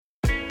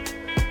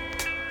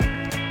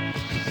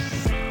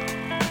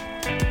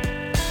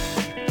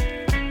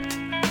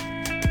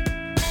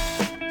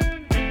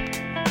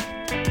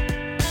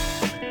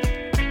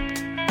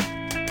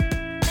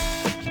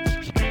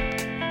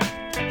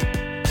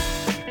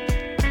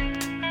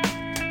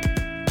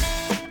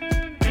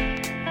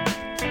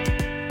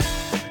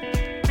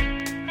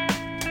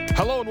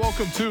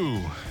welcome to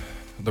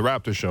the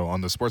Raptor Show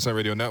on the Sportsnet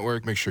Radio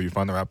Network. Make sure you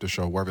find the Raptor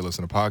Show wherever you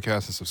listen to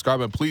podcasts and subscribe.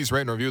 And please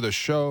rate and review the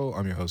show.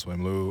 I'm your host,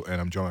 William Liu, and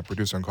I'm joined by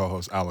producer and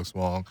co-host Alex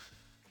Wong.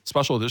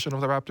 Special edition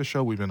of the Raptor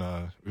Show. We've been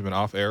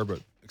off air, but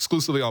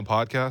exclusively on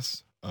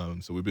podcasts.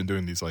 So we've been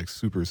doing these like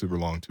super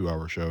long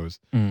 2-hour shows.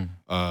 We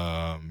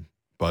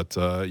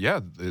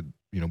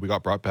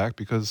got brought back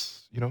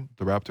because the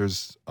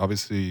Raptors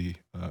obviously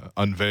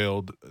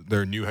unveiled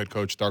their new head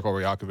coach, Darko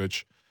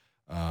Rajakovic.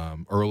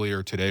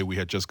 Earlier today, we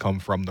had just come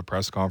from the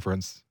press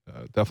conference.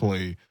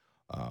 Definitely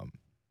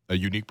a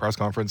unique press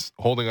conference,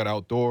 holding it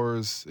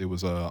outdoors. It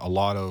was a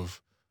lot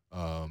of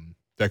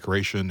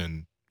decoration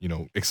and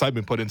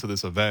excitement put into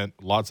this event.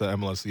 Lots of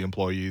MLSE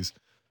employees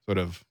sort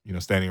of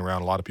standing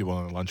around. A lot of people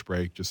on a lunch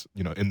break, just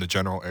in the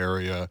general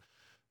area,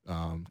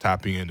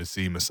 tapping in to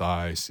see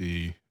Masai,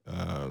 see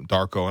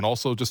Darko, and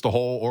also just the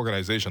whole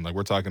organization. Like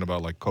we're talking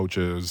about like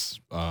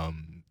coaches,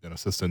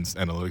 assistants,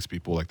 analytics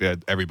people. Like they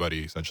had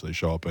everybody essentially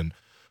show up and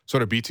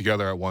sort of be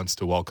together at once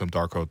to welcome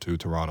Darko to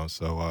Toronto.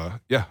 So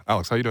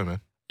Alex, how you doing, man?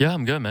 Yeah,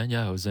 I'm good, man.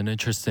 Yeah, it was an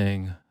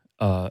interesting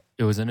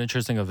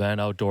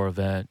event, outdoor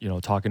event.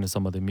 Talking to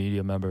some of the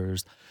media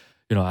members.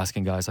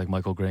 Asking guys like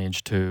Michael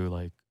Grange too.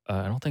 Like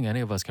I don't think any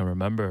of us can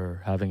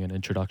remember having an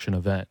introduction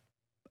event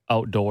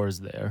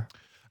outdoors there.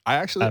 I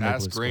actually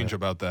asked Grange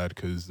about that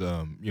because,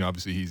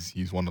 obviously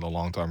he's one of the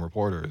longtime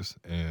reporters.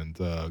 And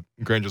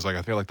Grange was like,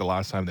 I feel like the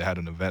last time they had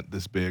an event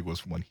this big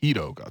was when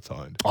Hito got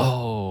signed.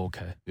 Oh,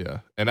 okay. Yeah.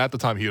 And at the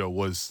time, Hito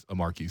was a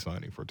marquee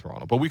signing for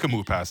Toronto. But we can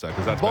move past that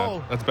because that's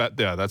bad. That's bad.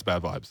 Yeah, that's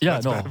bad vibes. Yeah,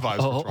 that's bad vibes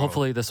for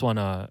hopefully this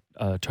one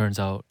turns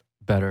out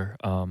better.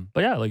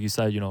 But yeah, like you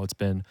said, it's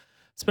been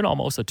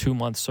almost a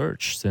 2-month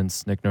search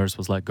since Nick Nurse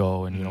was let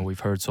go. And, we've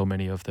heard so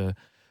many of the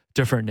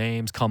different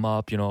names come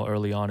up.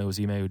 Early on it was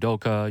Ime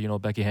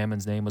Udoka. Becky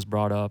Hammond's name was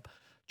brought up.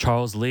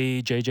 Charles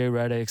Lee, J.J.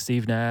 Redick,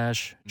 Steve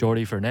Nash,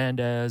 Jordi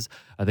Fernandez.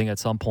 I think at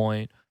some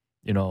point,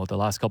 the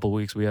last couple of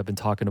weeks we have been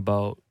talking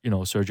about,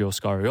 Sergio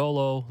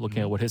Scariolo, looking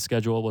at what his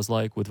schedule was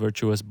like with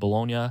Virtuous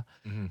Bologna.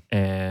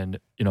 And,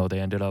 they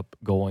ended up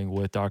going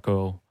with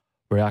Darko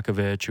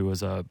Rajakovic, who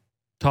was a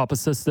top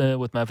assistant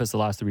with Memphis the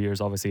last 3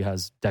 years, obviously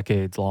has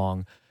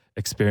decades-long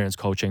experience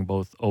coaching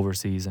both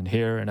overseas and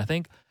here. And I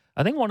think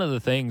one of the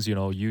things,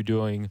 you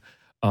doing,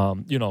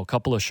 a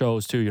couple of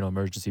shows too,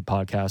 emergency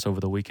podcasts over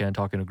the weekend,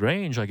 talking to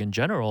Grange, like in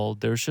general,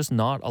 there's just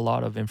not a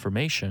lot of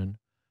information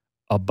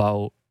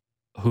about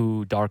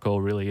who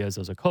Darko really is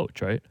as a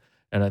coach, right?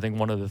 And I think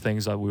one of the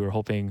things that we were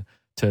hoping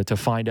to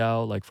find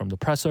out, like from the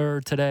presser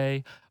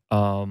today,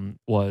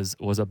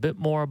 was a bit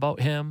more about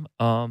him.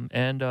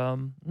 And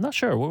I'm not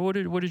sure.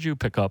 What did you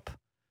pick up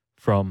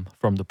from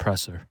the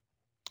presser?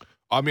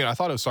 I mean, I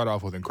thought it started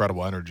off with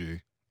incredible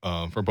energy.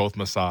 From both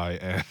Masai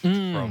and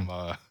from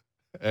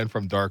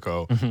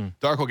Darko.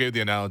 Darko gave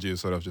the analogy of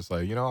sort of just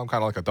like, I'm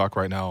kind of like a duck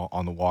right now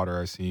on the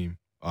water. I seem,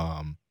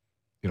 calm,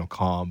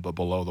 but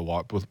below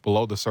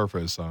the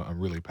surface, I'm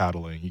really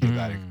paddling. He gave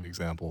that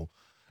example.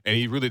 And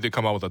he really did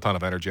come out with a ton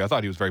of energy. I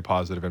thought he was very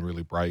positive and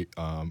really bright.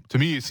 To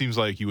me, it seems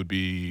like he would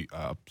be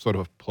sort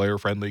of a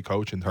player-friendly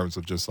coach in terms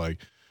of just like,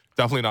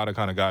 definitely not a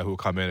kind of guy who will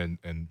come in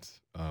and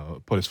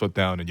put his foot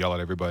down and yell at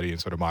everybody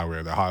and sort of my way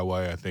or the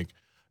highway. I think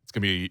it's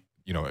going to be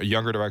a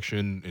younger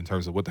direction in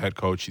terms of with the head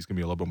coach. He's going to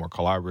be a little bit more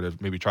collaborative,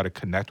 maybe try to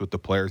connect with the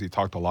players. He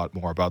talked a lot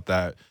more about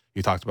that.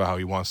 He talked about how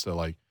he wants to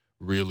like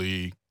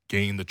really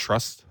gain the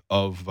trust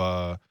of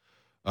the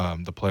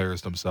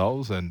players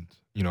themselves. And,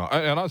 and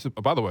honestly,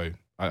 by the way,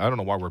 I don't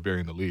know why we're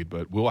bearing the lead,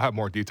 but we'll have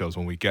more details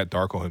when we get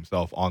Darko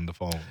himself on the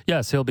phone.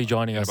 Yes, he'll be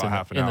joining us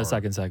in the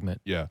second segment.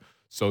 Yeah.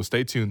 So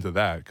stay tuned to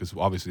that because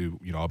obviously,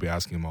 I'll be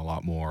asking him a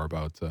lot more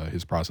about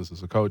his process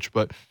as a coach.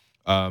 But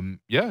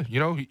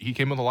he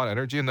came with a lot of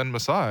energy, and then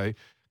Masai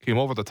came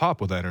over the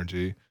top with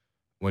energy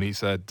when he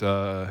said,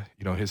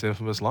 his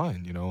infamous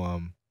line,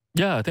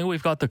 Yeah, I think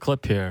we've got the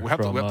clip here. We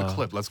have the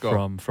clip. Let's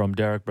go. From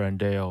Derek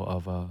Brandeo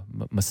of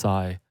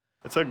Masai.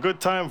 It's a good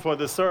time for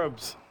the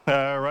Serbs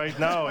right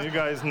now. You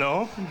guys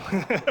know.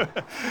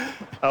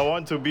 I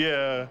want to be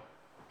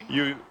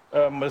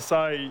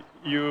Masai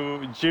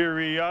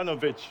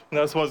Ujirianovic.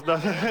 That's what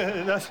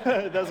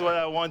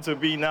I want to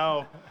be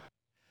now.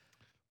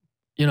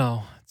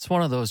 It's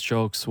one of those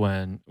jokes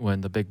when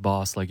the big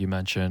boss, like you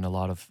mentioned, a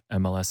lot of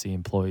MLSE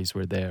employees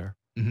were there.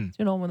 When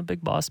the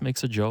big boss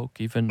makes a joke,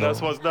 even though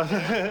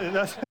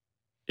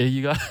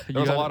you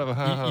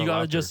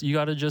gotta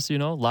just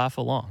laugh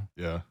along.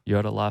 Yeah, you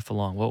gotta laugh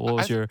along.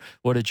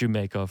 What did you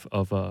make of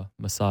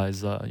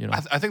Masai's? I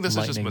think this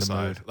is just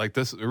Masai. Like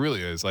this, it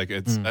really is. Like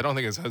it's. I don't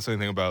think it says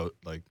anything about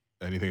like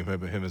anything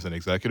about him as an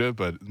executive,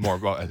 but more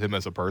about him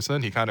as a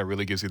person. He kind of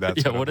really gives you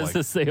that. Yeah, what does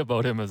this say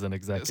about him as an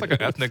executive? It's like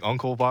an ethnic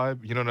uncle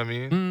vibe. You know what I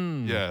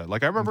mean? Yeah,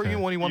 like I remember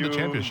even when he won the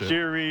championship.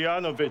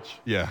 Ujirianovic.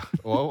 Yeah,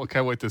 well, I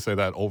can't wait to say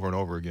that over and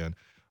over again.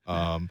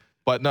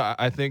 But no,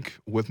 I think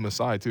with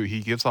Masai too, he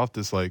gives off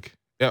this like.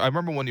 I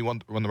remember when the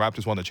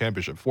Raptors won the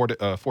championship 4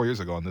 years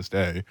ago on this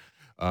day,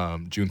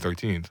 June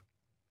 13th.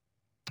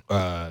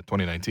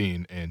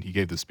 2019, and he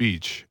gave the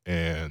speech,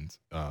 and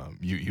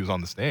he was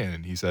on the stand,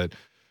 and he said,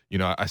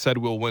 I said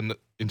we'll win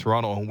in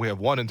Toronto, and we have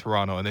won in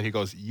Toronto. And then he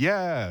goes,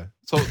 yeah.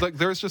 So like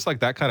there's just like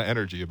that kind of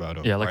energy about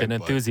him. Yeah, like right? an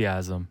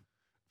enthusiasm.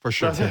 For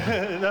sure.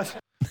 That's,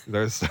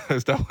 There's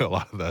definitely a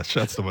lot of that.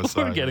 Shouts to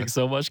Masai. We're getting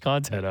so much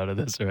content out of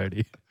this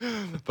already.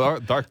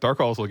 But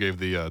Darko also gave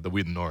the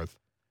We the North.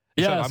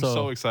 He said, I'm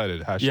so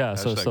excited.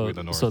 Hashtag We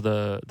the North. So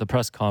the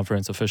press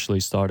conference officially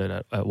started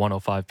at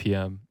 1:05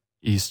 p.m.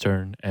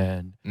 Eastern,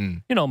 and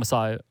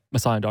Masai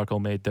and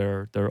Darko made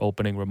their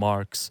opening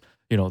remarks.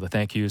 The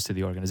thank yous to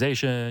the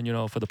organization,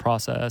 for the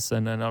process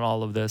and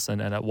all of this.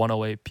 And at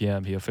 1:08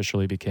 p.m. he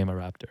officially became a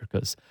Raptor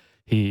because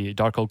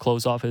Darko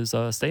closed off his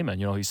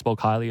statement. He spoke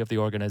highly of the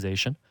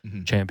organization,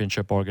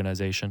 championship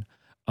organization,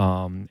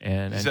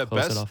 and he said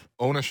closed best it off.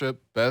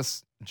 Ownership,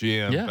 best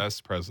GM,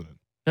 best president.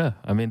 Yeah,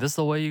 I mean, this is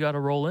the way you got to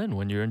roll in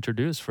when you're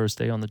introduced first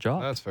day on the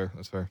job. That's fair.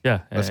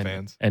 Yeah, best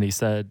fans. And he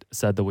said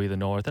the We the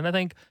North, and I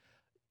think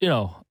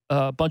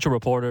a bunch of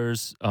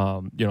reporters,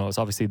 is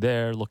obviously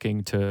there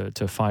looking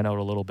to find out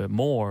a little bit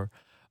more,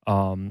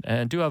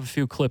 and do have a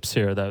few clips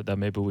here that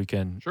maybe we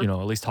can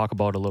at least talk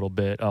about a little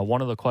bit.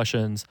 One of the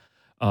questions,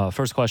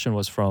 first question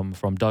was from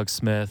Doug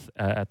Smith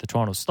at the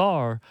Toronto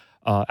Star,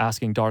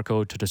 asking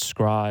Darko to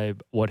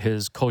describe what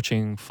his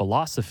coaching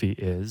philosophy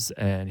is,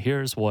 and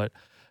here's what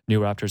new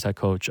Raptors head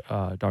coach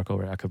Darko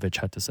Rajakovic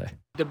had to say.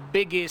 The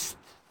biggest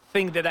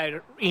thing that I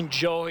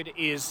enjoyed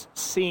is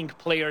seeing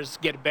players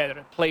get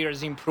better,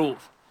 players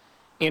improve.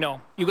 You're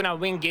going to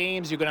win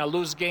games, you're going to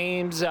lose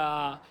games.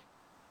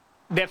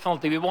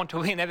 Definitely, we want to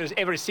win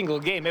every single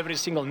game, every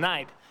single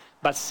night.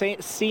 But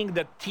seeing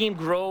the team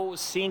grow,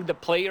 seeing the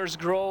players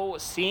grow,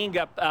 seeing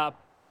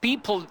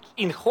people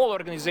in the whole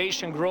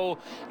organization grow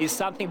is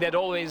something that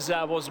always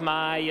was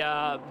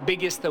my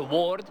biggest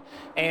award,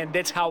 and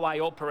that's how I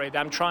operate.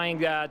 I'm trying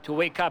to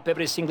wake up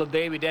every single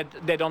day with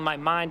that on my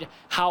mind.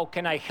 How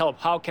can I help?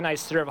 How can I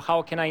serve?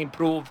 How can I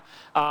improve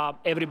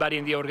everybody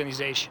in the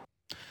organization?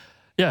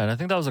 Yeah, and I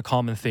think that was a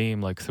common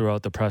theme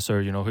throughout the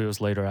presser. He was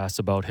later asked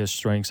about his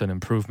strengths and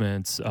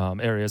improvements,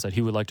 areas that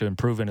he would like to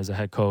improve in as a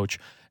head coach.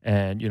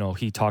 And,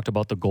 he talked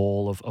about the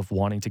goal of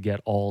wanting to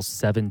get all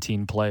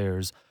 17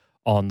 players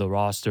on the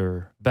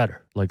roster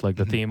better, like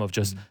the theme of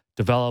just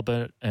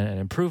development and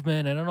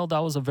improvement. And I know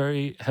that was a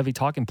very heavy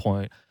talking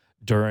point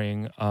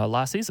during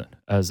last season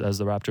as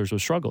the Raptors were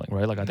struggling,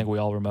 right? I think we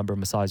all remember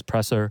Masai's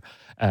presser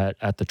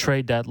at the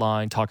trade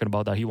deadline talking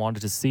about that he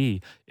wanted to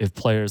see if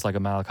players like a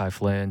Malachi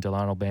Flynn,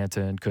 Delano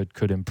Banton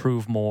could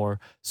improve more.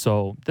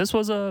 So this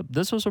was a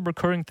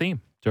recurring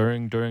theme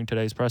during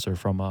today's presser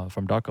from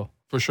Darko.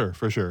 For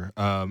sure.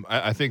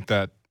 I think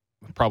that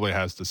probably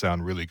has to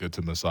sound really good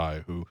to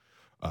Masai, who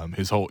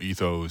his whole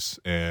ethos,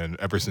 and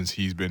ever since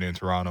he's been in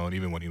Toronto and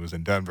even when he was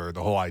in Denver,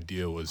 the whole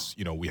idea was,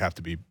 we have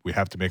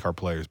to make our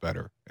players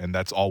better. And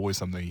that's always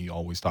something he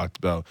always talked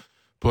about.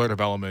 Player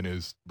development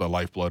is the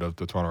lifeblood of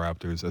the Toronto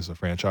Raptors as a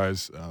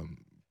franchise.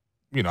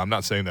 I'm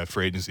not saying that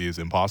free agency is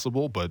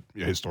impossible, but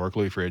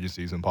historically free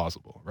agency is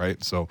impossible,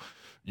 right? So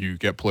you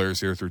get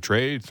players here through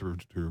trade, through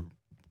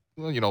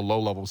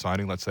low-level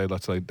signing, let's say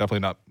definitely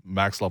not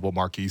max-level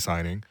marquee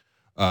signing.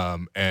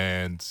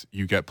 And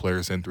you get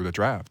players in through the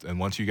draft. And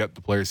once you get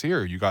the players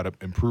here, you got to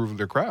improve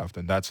their craft.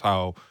 And that's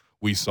how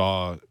we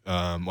saw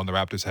when the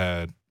Raptors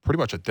had pretty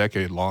much a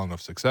decade long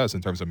of success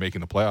in terms of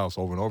making the playoffs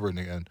over and over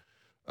again.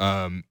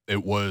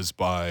 It was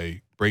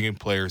by bringing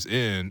players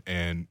in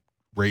and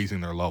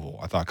raising their level.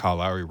 I thought Kyle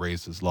Lowry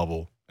raised his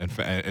level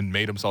and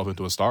made himself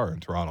into a star in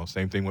Toronto.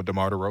 Same thing with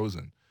DeMar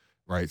DeRozan,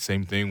 right?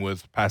 Same thing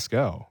with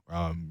Pascal.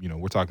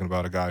 We're talking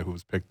about a guy who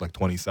was picked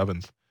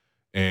 27th.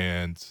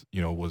 And,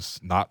 was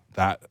not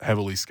that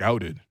heavily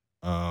scouted.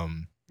 I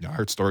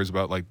heard stories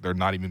about, there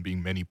not even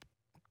being many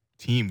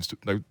teams.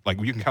 You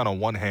can count on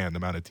one hand the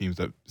amount of teams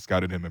that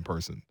scouted him in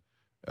person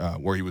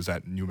where he was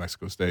at New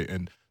Mexico State.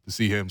 And to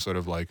see him sort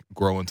of,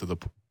 grow into the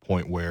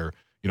point where,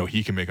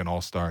 he can make an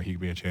all-star, he can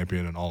be a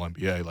champion, an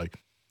all-NBA,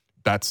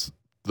 that's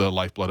the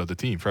lifeblood of the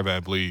team. Fred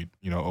VanVleet,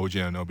 OG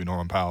Anunoby,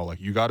 Norman Powell,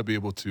 you got to be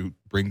able to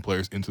bring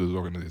players into the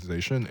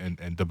organization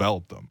and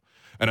develop them.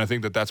 And I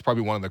think that that's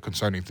probably one of the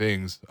concerning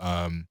things.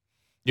 Part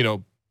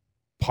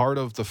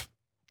of the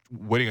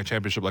winning a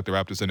championship like the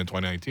Raptors did in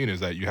 2019 is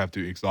that you have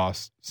to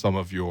exhaust some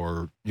of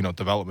your,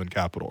 development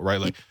capital,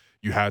 right?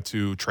 You had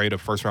to trade a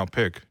first-round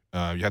pick.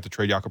 You had to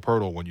trade Jakob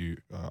Poeltl when you,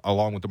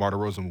 along with DeMar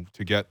DeRozan,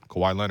 to get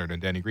Kawhi Leonard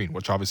and Danny Green,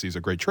 which obviously is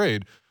a great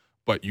trade.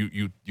 But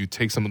you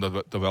take some of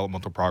the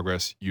developmental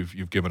progress,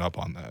 you've given up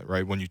on that,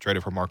 right? When you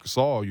traded for Marc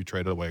Gasol, you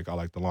traded away a guy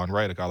like DeLon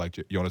Wright, a guy like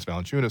Jonas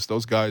Valanciunas.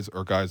 Those guys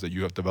are guys that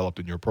you have developed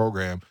in your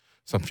program.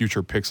 Some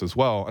future picks as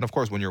well. And of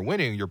course, when you're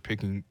winning, you're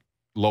picking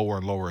lower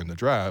and lower in the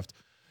draft.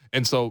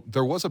 And so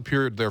there was a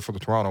period there for the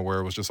Toronto where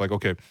it was just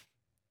okay,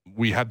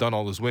 we had done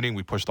all this winning,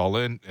 we pushed all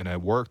in, and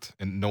it worked,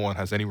 and no one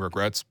has any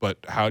regrets. But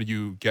how do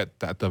you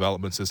get that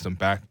development system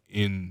back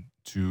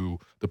into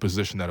the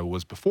position that it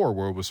was before,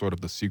 where it was sort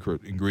of the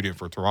secret ingredient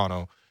for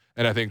Toronto?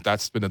 And I think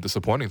that's been a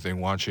disappointing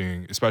thing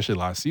watching, especially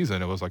last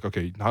season. It was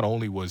okay, not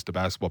only was the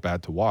basketball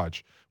bad to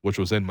watch, which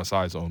was in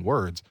Masai's own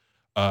words,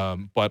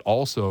 but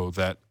also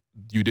that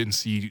you didn't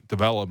see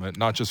development,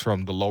 not just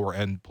from the lower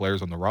end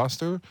players on the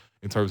roster,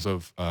 in terms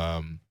of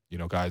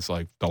guys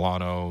like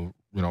Delano,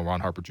 Ron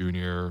Harper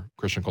Jr.,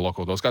 Christian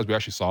Coloco. Those guys we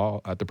actually saw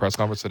at the press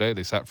conference today.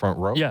 They sat front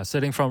row. Yeah,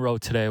 sitting front row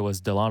today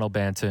was Delano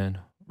Banton,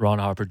 Ron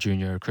Harper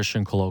Jr.,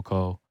 Christian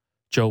Coloco,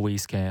 Joe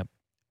Wieskamp,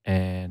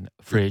 and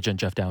free agent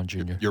Jeff Down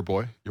Jr. Your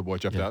boy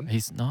Jeff Down.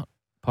 He's not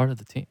part of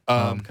the team.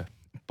 Okay.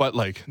 But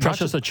like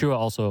Precious Achua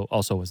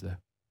also was there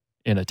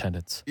in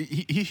attendance.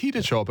 He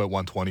did show up at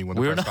 1:20 when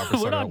the press conference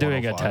started. We're not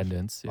doing 1:05.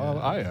 attendance. Yeah.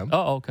 I am.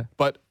 Oh, okay.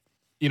 But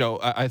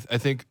I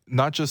think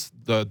not just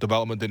the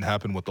development didn't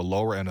happen with the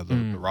lower end of the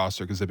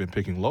roster because they've been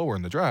picking lower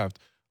in the draft,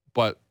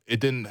 but it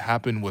didn't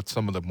happen with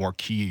some of the more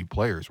key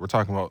players. We're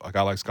talking about a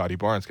guy like Scotty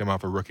Barnes came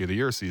out for Rookie of the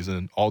Year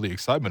season. All the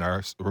excitement.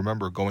 I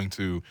remember going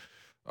to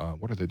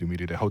what did they do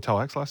media day? Hotel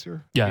X last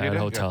year? Yeah, at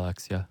Hotel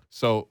X, yeah.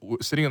 So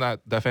sitting in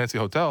that fancy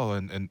hotel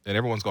and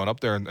everyone's going up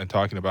there and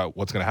talking about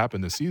what's going to happen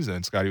this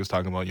season. Scotty was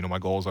talking about, my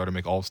goals are to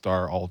make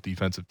all-star,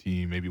 all-defensive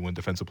team, maybe win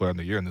Defensive Player of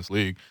the Year in this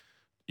league.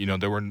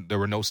 There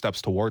were no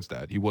steps towards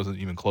that. He wasn't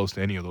even close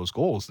to any of those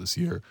goals this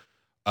year.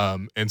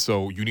 And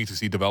so you need to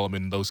see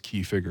development in those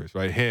key figures,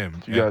 right?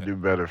 Him. You got to do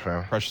better,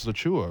 fam. Precious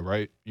Achua,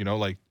 right?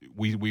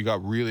 We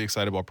got really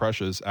excited about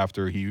Precious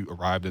after he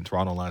arrived in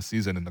Toronto last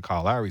season in the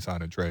Kyle Lowry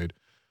sign and trade.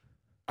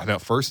 And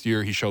that first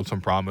year, he showed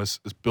some promise.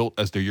 It's built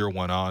as the year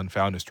went on,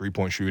 found his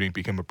three-point shooting,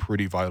 became a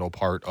pretty vital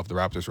part of the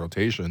Raptors'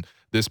 rotation.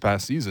 This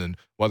past season,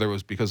 whether it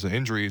was because of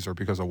injuries or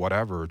because of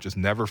whatever, just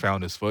never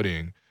found his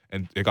footing.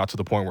 And it got to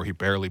the point where he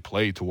barely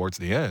played towards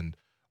the end.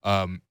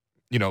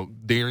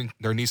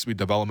 There needs to be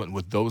development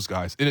with those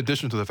guys, in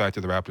addition to the fact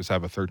that the Raptors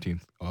have a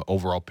 13th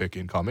overall pick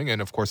incoming.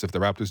 And, of course, if the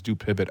Raptors do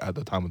pivot at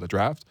the time of the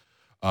draft,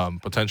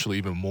 potentially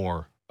even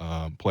more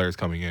players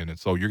coming in. And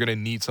so you're going to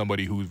need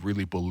somebody who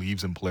really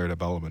believes in player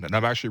development. And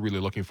I'm actually really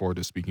looking forward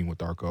to speaking with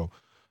Darko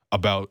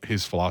about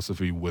his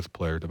philosophy with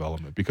player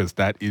development, because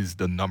that is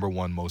the number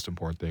one most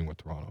important thing with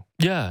Toronto.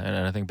 Yeah,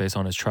 and I think based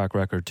on his track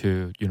record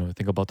too,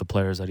 think about the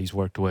players that he's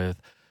worked with,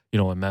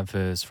 in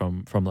Memphis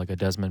from like a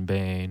Desmond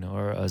Bane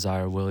or a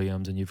Zaire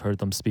Williams, and you've heard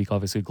them speak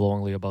obviously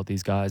glowingly about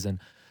these guys. And,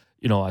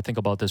 I think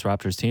about this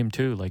Raptors team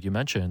too, like you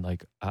mentioned,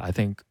 like I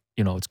think,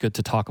 it's good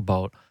to talk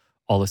about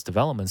all this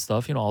development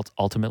stuff.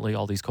 Ultimately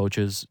all these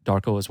coaches,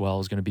 Darko as well,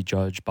 is going to be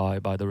judged by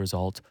the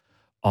result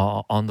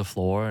on the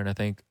floor. And I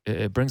think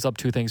it brings up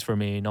two things for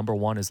me. Number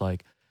one is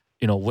like,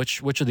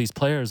 which of these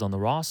players on the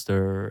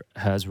roster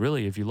has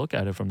really, if you look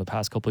at it from the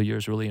past couple of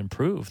years, really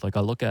improved. Like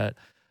I look at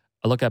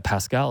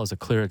Pascal as a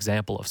clear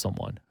example of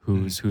someone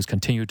who's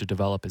continued to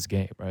develop his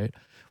game, right?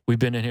 We've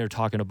been in here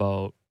talking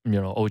about,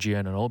 OG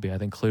Anunoby. I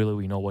think clearly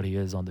we know what he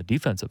is on the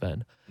defensive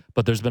end,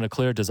 but there's been a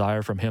clear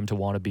desire from him to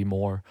want to be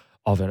more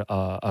of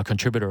a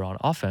contributor on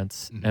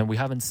offense, and we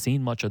haven't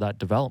seen much of that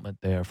development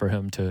there for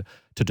him to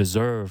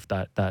deserve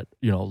that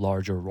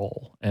larger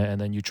role.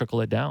 And then you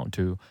trickle it down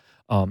to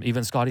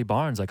even Scotty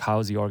Barnes. Like, how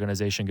is the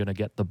organization going to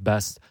get the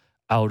best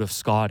out of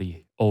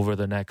Scotty over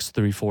the next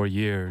 3-4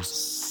 years?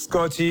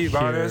 Scotty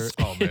Barnes.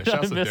 Oh man,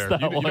 shouts to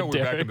Derek. We're Derek.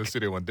 back in the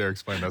studio when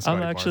Derek's playing that Scotty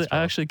Barnes.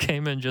 I actually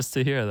came in just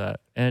to hear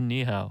that, and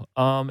ni hao.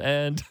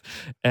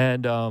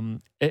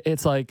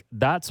 It's like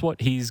that's what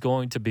he's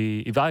going to be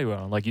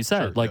evaluated on. Like you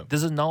said,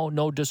 this is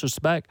no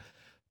disrespect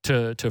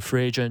to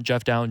free agent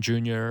Jeff Down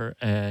Jr.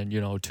 and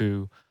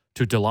to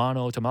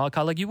Delano, to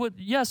Malachi. Like you would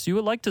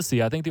like to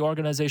see. I think the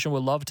organization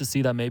would love to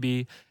see that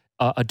maybe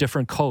a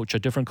different coach, a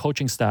different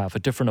coaching staff, a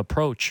different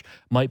approach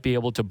might be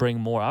able to bring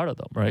more out of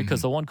them, right?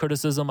 Because the one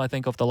criticism I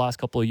think of the last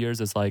couple of years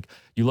is like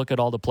you look at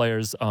all the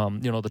players,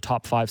 the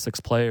top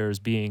 5-6 players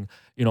being,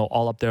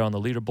 all up there on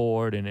the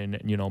leaderboard and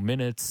in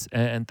minutes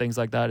and things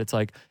like that. It's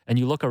like, and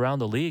you look around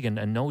the league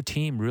and no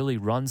team really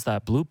runs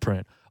that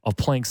blueprint of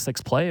playing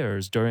 6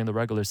 players during the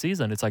regular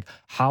season. It's like,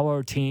 how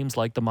are teams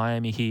like the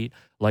Miami Heat,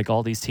 like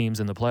all these teams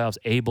in the playoffs,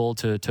 able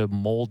to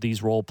mold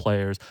these role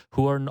players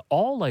who are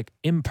all like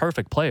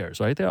imperfect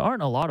players, right? There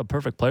aren't a lot of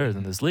perfect players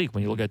in this league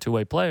when you look at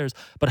two-way players,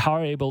 but how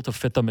are you able to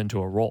fit them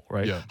into a role,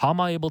 right? Yeah. How am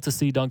I able to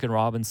see Duncan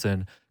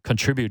Robinson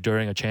contribute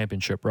during a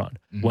championship run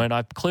when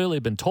I've clearly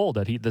been told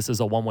that this is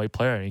a one-way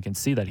player and you can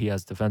see that he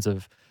has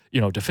defensive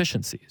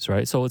deficiencies,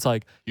 right? So it's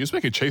like he was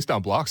making chase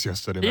down blocks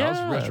yesterday. Man.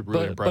 Yeah, I was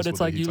really impressed. But it's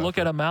like you look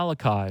at a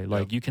Malachi,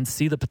 like you can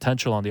see the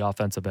potential on the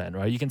offensive end,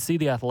 right? You can see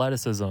the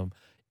athleticism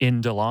in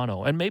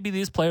Delano, and maybe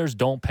these players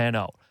don't pan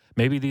out.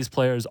 Maybe these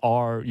players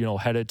are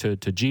headed to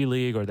G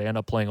League or they end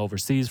up playing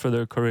overseas for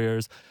their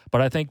careers.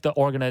 But I think the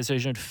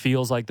organization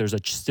feels like there's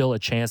still a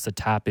chance to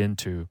tap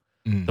into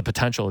the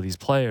potential of these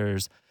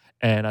players.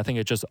 And I think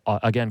it just,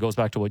 again, goes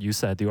back to what you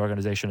said. The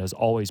organization has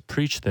always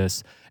preached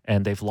this,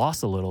 and they've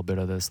lost a little bit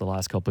of this the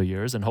last couple of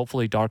years. And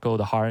hopefully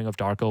the hiring of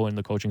Darko and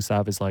the coaching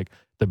staff is like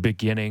the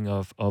beginning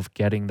of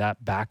getting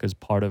that back as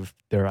part of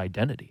their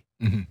identity.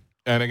 Mm-hmm.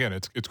 And again,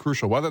 it's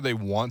crucial. Whether they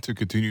want to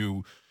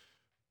continue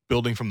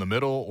building from the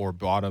middle or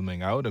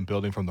bottoming out and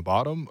building from the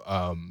bottom,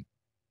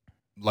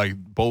 like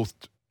both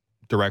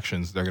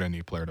directions, they're going to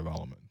need player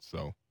development.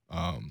 So,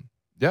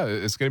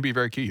 it's going to be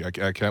very key.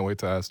 I can't wait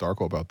to ask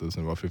Darko about this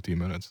in about 15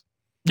 minutes.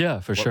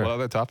 Yeah, for sure. What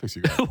other topics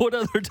you got? What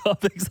other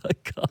topics I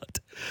got?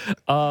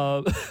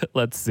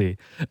 Let's see.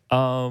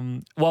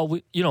 Well,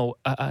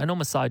 I know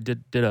Masai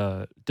did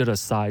a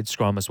side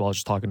scrum as well,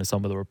 just talking to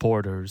some of the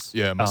reporters.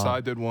 Yeah,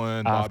 Masai did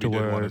one. Bobby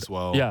did one as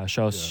well. Yeah,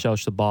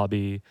 shouts to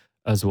Bobby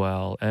as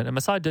well. And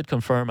Masai did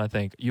confirm, I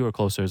think you were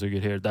closer as we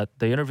could hear, that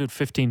they interviewed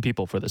 15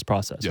 people for this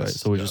process, yes, right?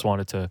 So we just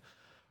wanted to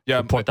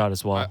report that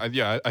as well.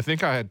 I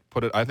think I had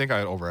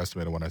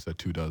overestimated when I said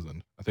 24.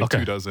 I think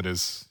 24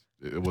 is...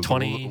 It was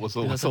 20, was a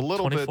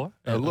little 24?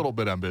 bit a little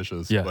bit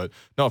ambitious, Yeah. but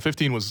no,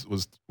 15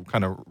 was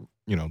kind of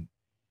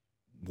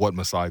what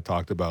Masai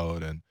talked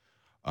about, and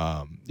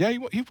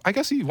I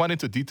guess he went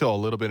into detail a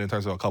little bit in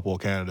terms of a couple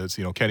of candidates.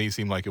 Kenny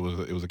seemed like it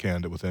was a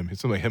candidate with him. It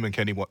seemed like him and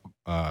Kenny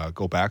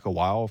go back a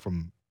while.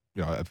 From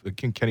I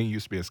think Kenny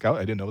used to be a scout.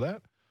 I didn't know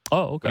that.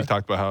 Oh, okay. He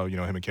talked about how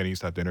him and Kenny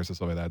used to have dinners and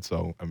stuff like that.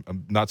 So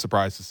I'm not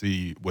surprised to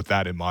see, with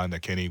that in mind,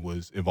 that Kenny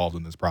was involved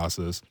in this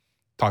process.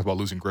 Talked about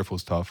losing Griff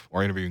was tough,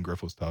 or interviewing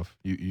Griff was tough.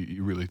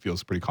 You really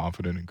feels pretty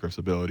confident in Griff's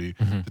ability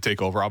to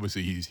take over.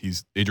 Obviously,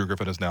 he's Adrian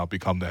Griffin has now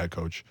become the head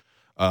coach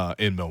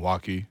in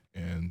Milwaukee.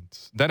 And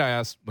then I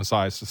asked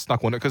Masai,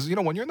 snuck one, because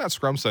when you're in that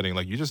scrum setting,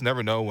 like, you just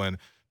never know when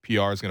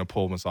PR is going to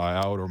pull Masai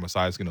out or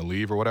Masai is going to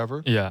leave or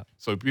whatever. Yeah.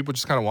 So people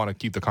just kind of want to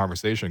keep the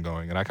conversation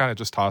going, and I kind of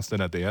just tossed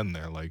in at the end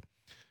there, like,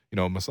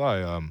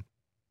 Masai, how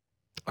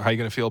are you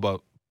going to feel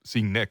about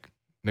seeing Nick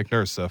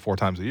Nurse 4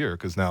 times a year,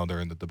 because now they're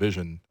in the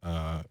division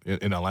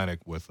in Atlantic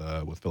with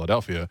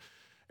Philadelphia,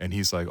 and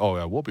he's like, "Oh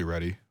yeah, we'll be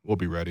ready.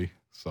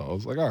 So I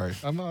was like, "All right,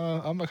 I'm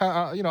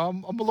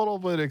a little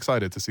bit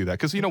excited to see that,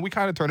 because we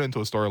kind of turned it into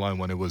a storyline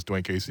when it was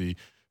Dwayne Casey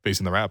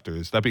facing the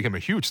Raptors. That became a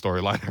huge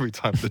storyline every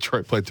time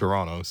Detroit played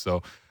Toronto.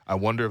 So I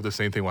wonder if the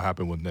same thing will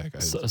happen with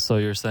Nick. So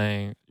you're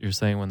saying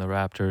when the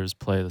Raptors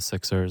play the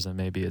Sixers and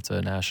maybe it's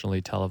a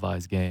nationally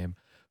televised game,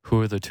 who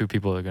are the 2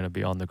 people that are going to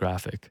be on the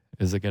graphic?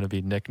 Is it going to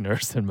be Nick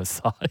Nurse and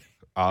Masai?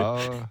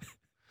 Honestly,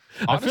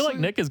 I feel like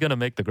Nick is going to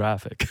make the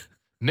graphic.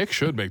 Nick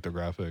should make the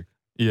graphic.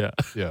 Yeah.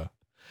 Yeah.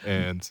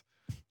 And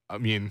I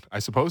mean, I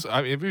suppose,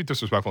 it'd be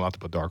disrespectful not to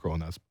put Darko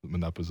in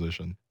that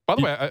position. By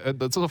the way,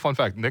 that's a fun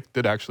fact. Nick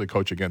did actually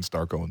coach against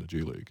Darko in the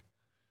G League.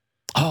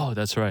 Oh,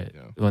 that's right.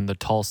 Yeah. When the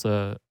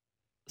Tulsa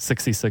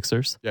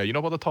 66ers. Yeah, you know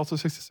about the Tulsa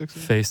 66ers?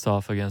 Faced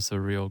off against the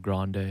Rio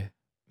Grande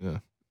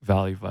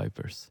Valley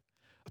Vipers.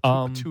 A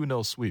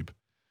 2-0 sweep.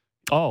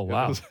 Oh,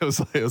 wow.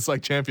 It was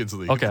like Champions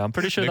League. Okay, I'm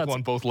pretty sure Nick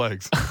won both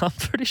legs. I'm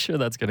pretty sure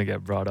that's going to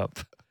get brought up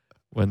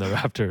when the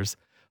Raptors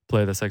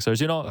play the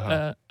Sixers.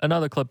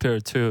 Another clip here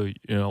too.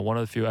 One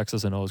of the few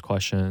X's and O's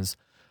questions.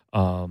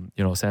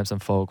 Samson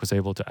Folk was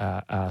able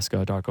to ask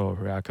Darko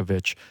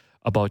Rajakovic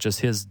about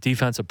just his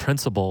defensive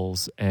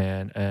principles,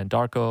 and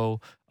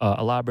Darko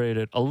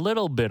elaborated a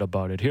little bit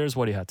about it. Here's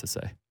what he had to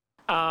say.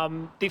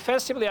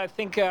 Defensively, I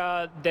think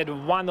that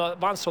one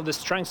of the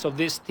strengths of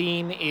this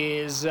team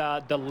is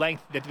the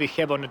length that we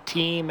have on the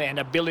team and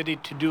ability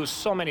to do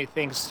so many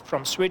things,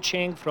 from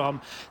switching,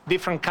 from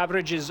different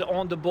coverages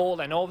on the ball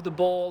and off the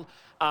ball.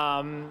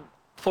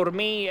 For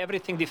me,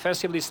 everything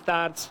defensively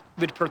starts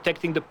with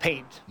protecting the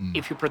paint.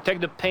 If you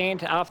protect the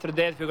paint, after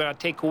that, we're going to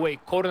take away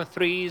corner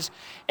threes,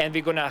 and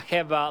we're going to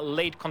have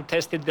late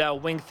contested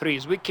wing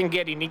threes. We can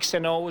get in X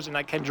and O's, and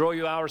I can draw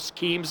you our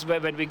schemes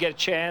when we get a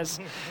chance.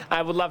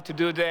 I would love to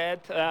do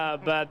that,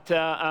 but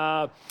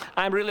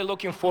I'm really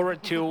looking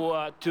forward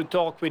to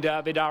talk with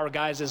our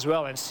guys as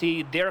well and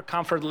see their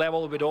comfort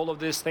level with all of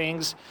these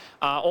things.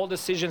 All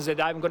decisions that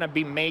I'm going to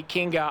be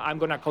making, I'm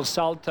going to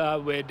consult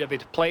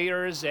with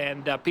players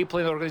and people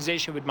in the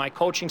organization, with my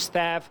coaching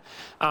staff.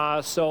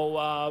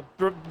 So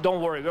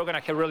don't worry, we're going to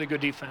have really good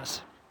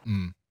defense.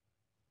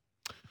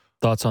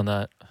 Thoughts on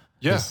that?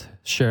 Yeah. His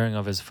sharing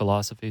of his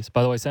philosophies.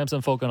 By the way,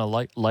 Samson Folk going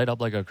to light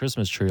up like a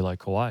Christmas tree like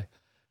Kawhi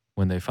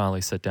when they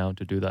finally sit down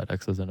to do that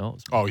X's and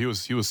O's. Oh, he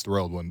was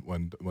thrilled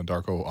when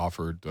Darko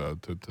offered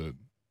to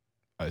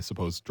I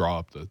suppose draw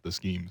up the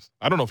schemes.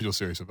 I don't know if he was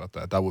serious about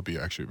that. That would be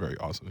actually very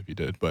awesome if he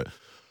did. But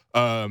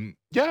I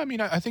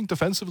think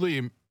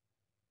defensively,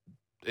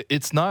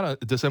 it's not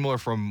dissimilar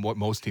from what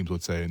most teams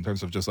would say in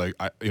terms of just like,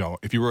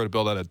 if you were to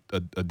build out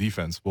a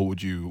defense, what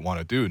would you want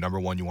to do? Number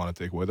one, you want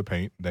to take away the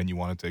paint. Then you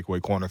want to take away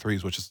corner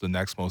threes, which is the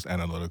next most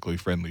analytically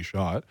friendly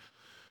shot.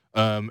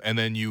 And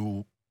then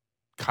you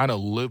kind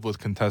of live with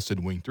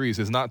contested wing threes.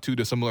 It's not too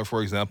dissimilar,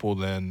 for example,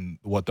 than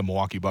what the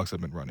Milwaukee Bucks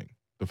have been running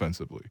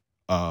defensively.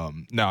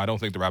 Now, I don't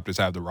think the Raptors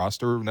have the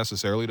roster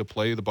necessarily to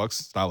play the Bucks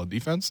style of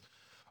defense.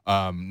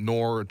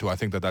 Nor do I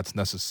think that that's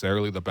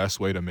necessarily the best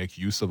way to make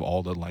use of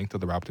all the length that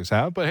the Raptors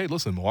have. But hey,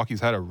 listen, Milwaukee's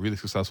had a really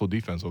successful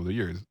defense over the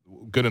years,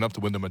 good enough to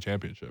win them a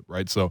championship,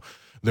 right? So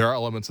there are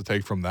elements to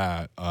take from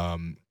that.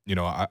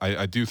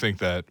 I do think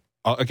that,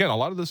 again, a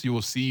lot of this you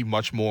will see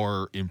much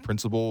more in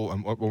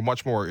principle or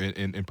much more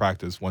in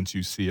practice once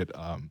you see it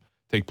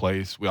take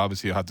place. We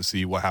obviously have to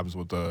see what happens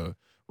with the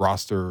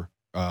roster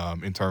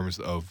in terms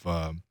of,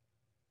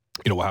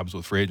 what happens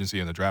with free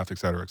agency and the draft, et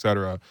cetera, et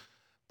cetera.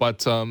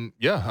 But,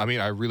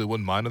 I really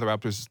wouldn't mind if the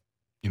Raptors,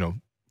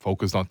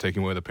 focused on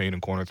taking away the paint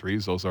and corner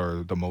threes. Those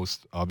are the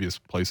most obvious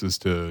places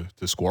to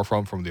score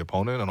from the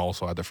opponent, and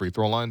also at the free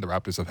throw line. The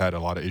Raptors have had a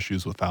lot of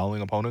issues with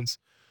fouling opponents.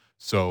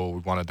 So we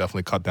want to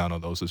definitely cut down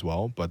on those as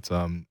well. But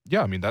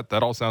yeah, I mean, that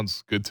all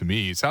sounds good to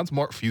me. It sounds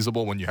more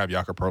feasible when you have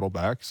Jakob Poeltl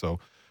back. So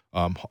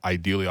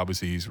ideally,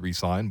 obviously, he's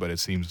re-signed, but it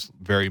seems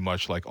very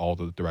much like all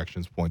the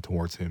directions point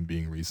towards him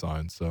being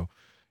re-signed. So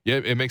yeah,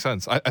 it makes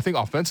sense. I think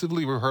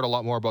offensively, we heard a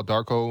lot more about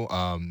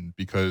Darko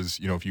because,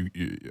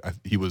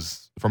 he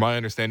was, from my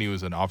understanding, he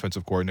was an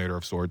offensive coordinator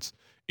of sorts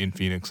in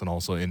Phoenix and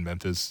also in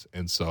Memphis.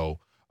 And so,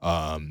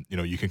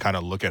 you can kind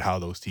of look at how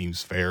those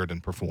teams fared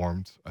and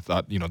performed. I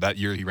thought, that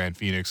year he ran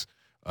Phoenix,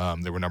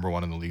 they were number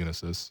 1 in the league in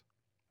assists,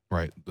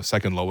 right? The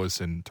second lowest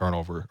in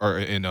turnover or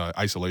in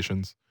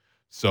isolations.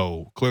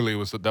 So clearly it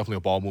was definitely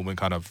a ball movement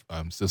kind of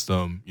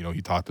system.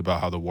 He talked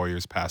about how the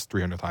Warriors passed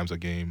 300 times a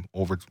game,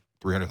 over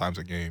 300 times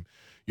a game.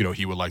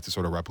 He would like to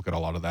sort of replicate a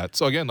lot of that.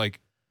 So again, like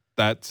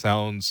that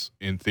sounds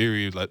in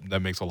theory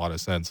that makes a lot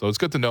of sense. So it's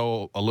good to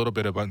know a little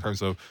bit about in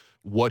terms of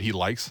what he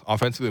likes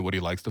offensively, what he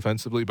likes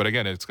defensively. But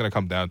again, it's going to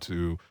come down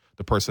to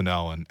the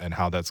personnel and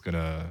how that's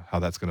gonna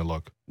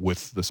look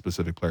with the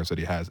specific players that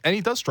he has. And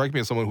he does strike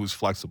me as someone who's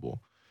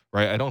flexible,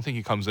 right? I don't think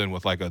he comes in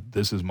with like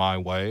this is my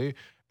way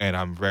and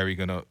I'm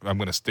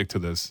gonna stick to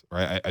this,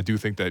 right? I do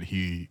think that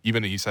he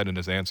said in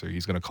his answer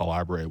he's gonna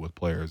collaborate with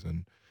players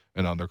and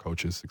other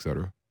coaches, et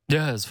cetera.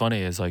 Yeah, it's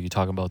funny. It's like you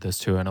talking about this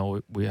too. I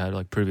know we had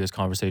like previous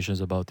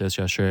conversations about this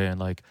yesterday, and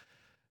like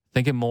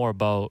thinking more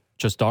about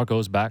just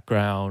Darko's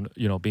background,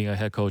 being a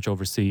head coach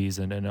overseas,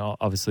 and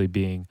obviously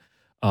being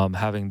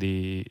having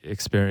the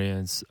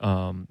experience,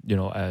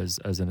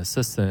 as an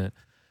assistant,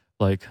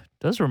 like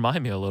does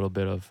remind me a little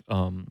bit of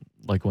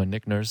like when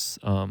Nick Nurse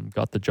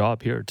got the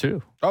job here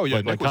too. Oh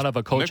yeah, like kind of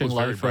a coaching Nick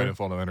was life, very bright and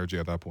full of energy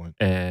at that point.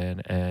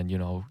 And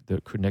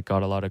Nick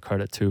got a lot of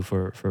credit too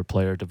for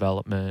player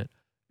development.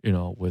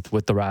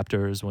 With the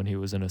Raptors when he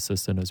was an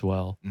assistant as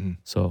well. Mm-hmm.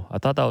 So I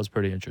thought that was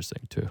pretty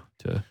interesting too,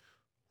 to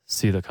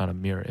see the kind of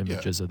mirror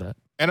images of that.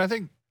 And I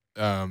think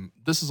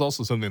this is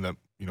also something that,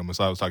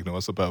 Masai was talking to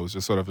us about, was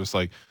just sort of just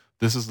like,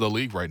 this is the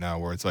league right now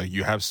where it's like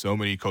you have so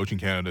many coaching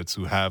candidates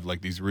who have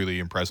like these really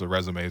impressive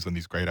resumes and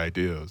these great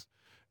ideas.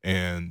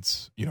 And,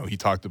 he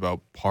talked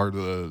about part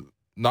of the,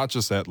 not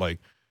just that, like,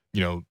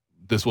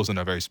 this wasn't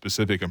a very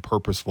specific and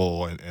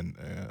purposeful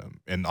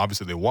and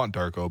obviously they want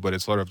Darko, but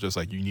it's sort of just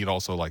like you need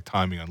also like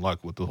timing and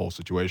luck with the whole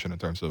situation in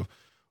terms of,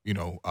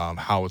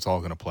 how it's all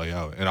going to play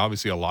out. And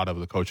obviously a lot of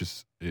the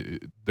coaches,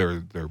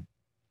 their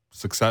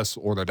success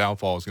or their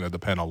downfall is going to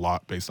depend a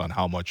lot based on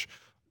how much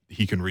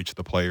he can reach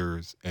the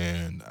players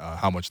and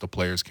how much the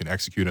players can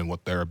execute and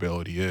what their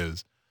ability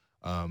is.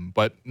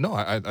 But no,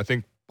 I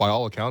think by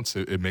all accounts,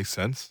 it makes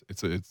sense.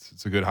 It's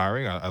a good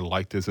hiring. I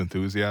liked his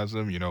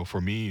enthusiasm,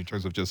 for me in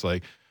terms of just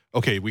like,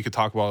 okay, we could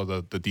talk about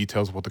the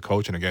details about the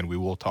coach. And again, we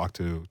will talk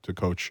to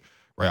Coach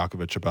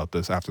Rajakovic about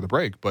this after the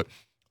break. But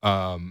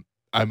I'm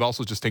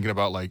also just thinking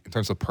about like in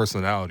terms of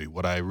personality,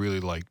 would I really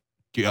like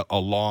get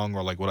along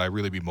or like would I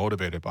really be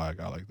motivated by a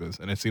guy like this?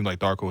 And it seemed like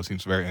Darko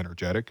seems very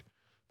energetic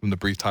from the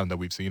brief time that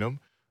we've seen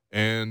him.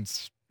 And,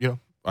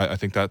 I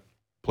think that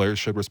players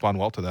should respond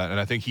well to that.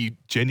 And I think he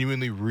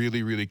genuinely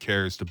really, really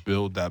cares to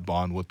build that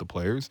bond with the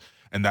players.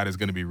 And that is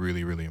going to be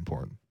really, really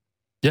important.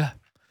 Yeah.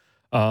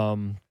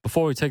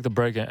 Before we take the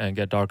break and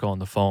get Darko on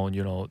the phone,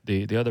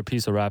 the other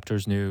piece of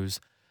Raptors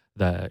news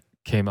that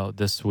came out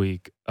this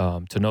week,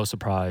 to no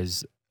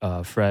surprise,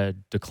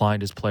 Fred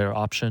declined his player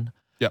option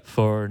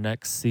for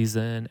next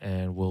season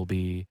and will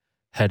be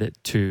headed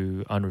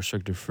to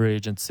unrestricted free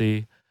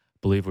agency.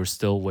 Believe we're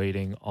still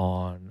waiting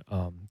on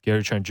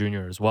Gary Trent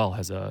Jr. as well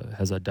has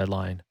a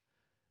deadline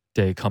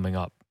day coming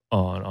up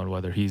on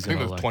whether he's going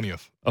to. I think it was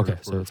 20th. Okay,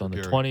 so it's on the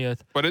 20th.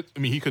 But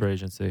he could free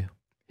agency.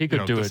 He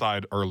could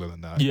decide earlier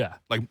than that. Yeah,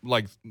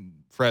 like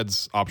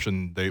Fred's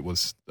option date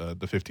was the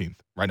 15th.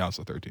 Right now it's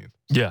the 13th.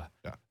 Yeah.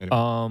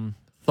 Anyway.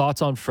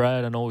 Thoughts on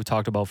Fred? I know we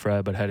talked about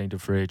Fred, but heading to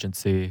free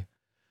agency,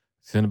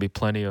 it's going to be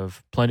plenty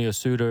of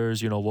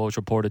suitors. Woj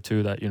reported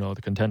too that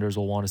the contenders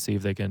will want to see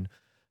if they can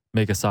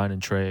make a sign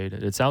and trade.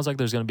 It sounds like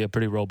there's going to be a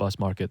pretty robust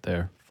market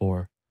there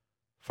for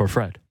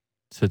Fred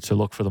to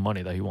look for the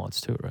money that he wants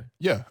too, right?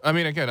 Yeah, I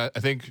mean, again, I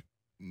think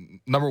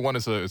number one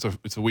is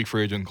it's a weak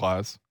free agent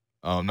class.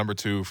 Number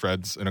two,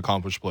 Fred's an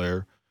accomplished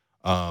player,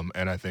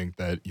 and I think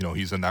that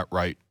he's in that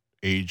right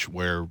age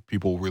where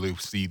people really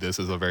see this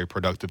as a very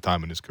productive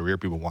time in his career.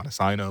 People want to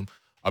sign him.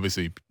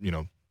 Obviously,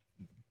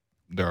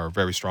 there are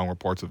very strong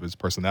reports of his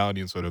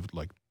personality and sort of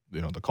like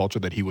the culture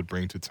that he would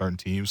bring to certain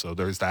teams. So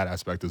there's that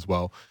aspect as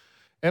well.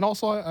 And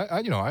also,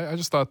 I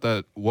just thought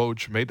that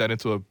Woj made that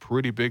into a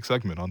pretty big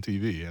segment on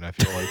TV, and I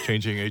feel like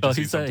changing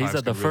agencies. He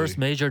said the first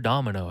major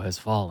domino has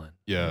fallen.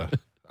 Yeah,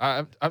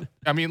 I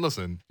mean,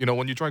 listen,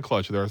 when you join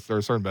Clutch, there are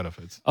certain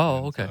benefits.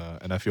 Oh, okay.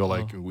 And I feel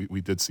like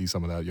we did see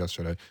some of that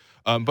yesterday.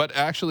 But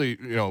actually,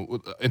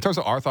 in terms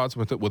of our thoughts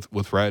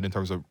with Fred, in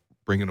terms of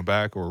bringing him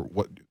back or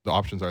what the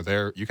options are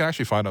there, you can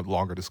actually find a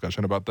longer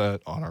discussion about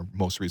that on our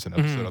most recent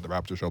episode of the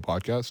Raptor Show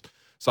podcast.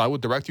 So I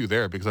would direct you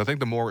there because I think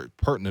the more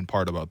pertinent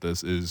part about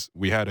this is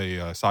we had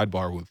a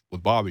sidebar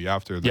with Bobby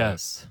after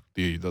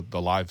the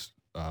live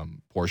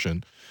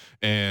portion,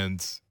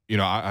 and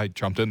I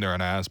jumped in there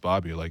and I asked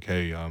Bobby, like,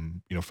 hey,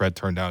 Fred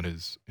turned down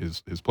his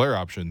player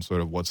option.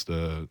 Sort of what's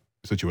the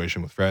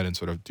situation with Fred, and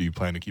sort of do you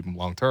plan to keep him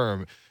long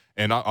term?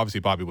 And obviously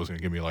Bobby wasn't going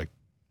to give me like,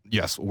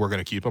 yes, we're going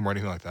to keep him or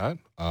anything like that.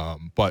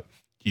 But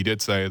he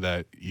did say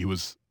that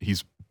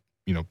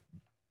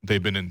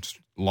they've been in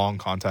long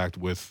contact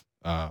with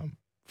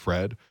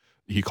Fred.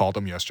 He called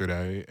him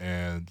yesterday,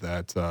 and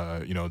that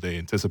they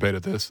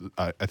anticipated this.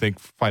 I think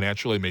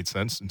financially it made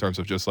sense in terms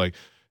of just like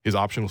his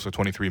option was for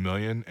 $23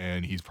 million,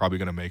 and he's probably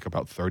going to make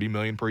about $30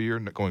 million per year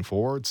going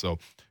forward. So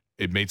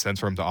it made sense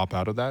for him to opt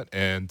out of that.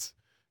 And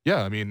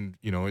yeah, I mean,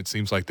 it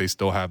seems like they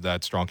still have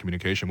that strong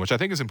communication, which I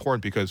think is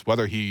important because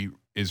whether he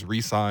is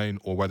re-signed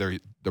or whether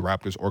the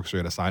Raptors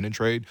orchestrate a sign and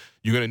trade,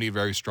 you're going to need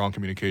very strong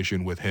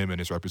communication with him and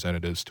his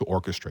representatives to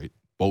orchestrate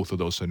both of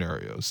those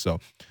scenarios. So.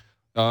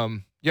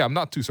 Yeah, I'm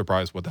not too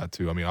surprised with that,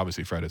 too. I mean,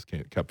 obviously, Fred has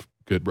kept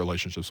good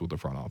relationships with the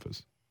front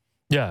office.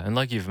 Yeah, and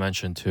like you've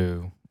mentioned,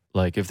 too,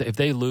 like if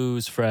they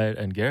lose Fred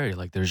and Gary,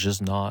 like there's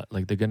just not,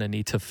 like they're going to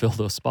need to fill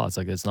those spots.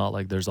 Like it's not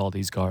like there's all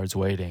these guards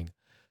waiting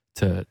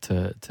to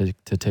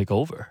take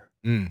over.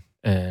 And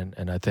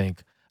I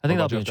think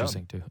that'll be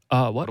interesting, too.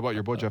 What about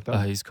your boy, Jeff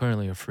Dowd? He's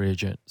currently a free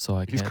agent, so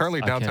He's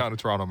currently downtown in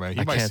Toronto, man.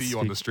 He might see you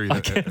on the street.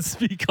 I can't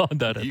speak on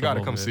that. You got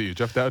to come see you.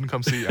 Jeff Dowd,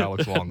 come see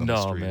Alex Long on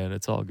the street. No, man,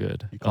 it's all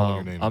good.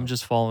 Your name I'm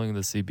just following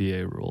the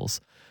CBA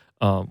rules.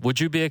 Would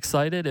you be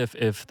excited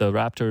if the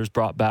Raptors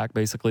brought back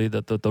basically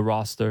the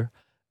roster,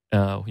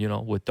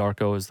 with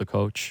Darko as the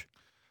coach?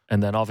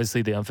 And then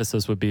obviously the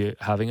emphasis would be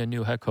having a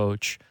new head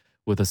coach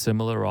with a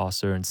similar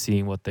roster and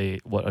seeing what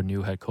a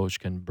new head coach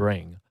can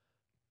bring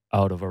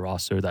out of a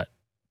roster that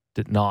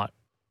did not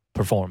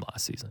perform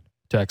last season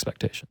to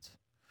expectations.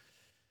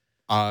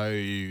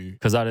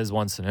 Because that is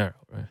one scenario,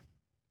 right?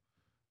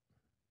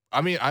 I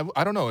mean,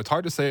 I don't know. It's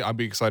hard to say I'd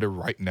be excited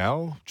right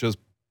now just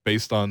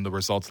based on the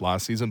results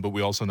last season, but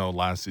we also know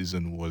last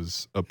season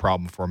was a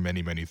problem for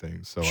many, many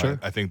things. So sure.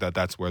 I think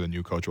that's where the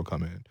new coach will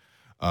come in.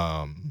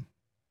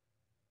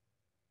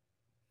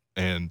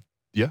 And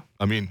yeah,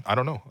 I mean, I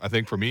don't know. I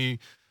think for me,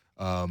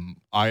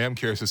 I am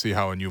curious to see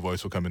how a new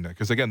voice will come in there.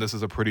 Because, again, this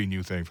is a pretty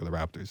new thing for the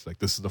Raptors. Like,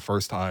 this is the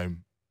first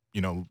time,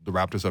 the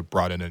Raptors have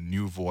brought in a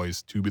new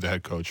voice to be the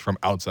head coach from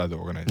outside the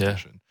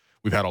organization. Yeah.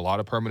 We've had a lot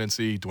of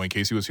permanency. Dwayne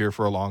Casey was here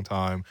for a long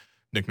time.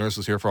 Nick Nurse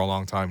was here for a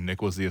long time.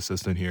 Nick was the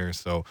assistant here.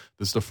 So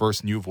this is the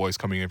first new voice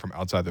coming in from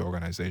outside the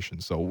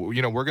organization. So, we're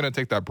going to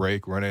take that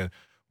break. We're going to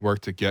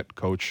work to get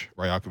Coach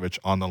Rajakovic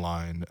on the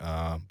line.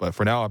 But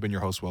for now, I've been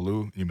your host,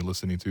 Walu. You've been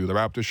listening to The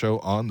Raptors Show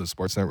on the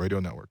Sportsnet Radio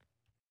Network.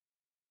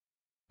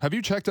 Have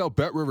you checked out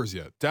BetRivers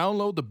yet?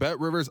 Download the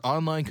BetRivers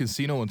online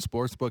casino and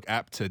sportsbook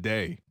app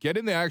today. Get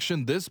in the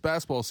action this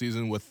basketball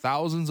season with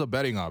thousands of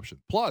betting options.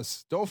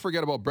 Plus, don't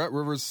forget about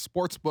BetRivers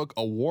Sportsbook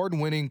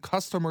award-winning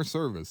customer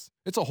service.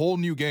 It's a whole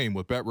new game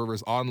with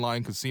BetRivers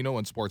online casino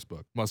and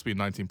sportsbook. Must be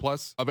 18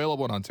 plus.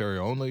 Available in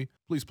Ontario only.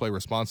 Please play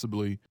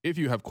responsibly. If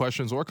you have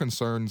questions or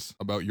concerns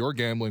about your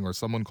gambling or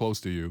someone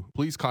close to you,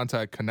 please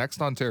contact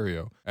Connect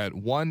Ontario at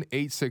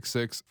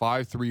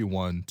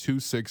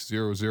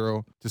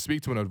 1-866-531-2600 to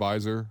speak to an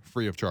advisor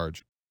free of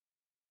charge.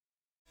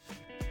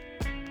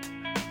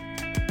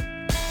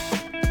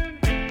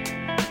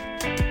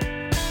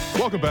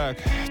 Welcome back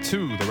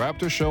to the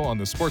Raptors Show on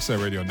the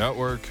Sportsnet Radio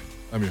Network.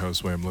 I'm your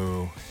host, William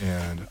Liu,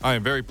 and I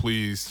am very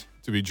pleased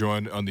to be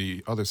joined on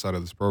the other side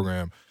of this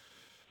program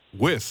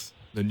with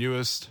the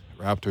newest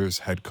Raptors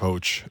head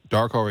coach,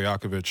 Darko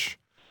Rajakovic.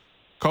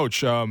 Coach,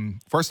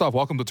 first off,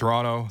 welcome to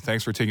Toronto.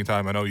 Thanks for taking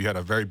time. I know you had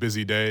a very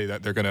busy day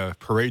that they're going to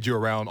parade you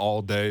around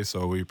all day,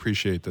 so we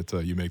appreciate that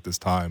you make this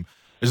time.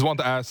 I just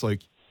wanted to ask,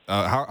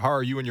 how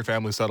are you and your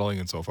family settling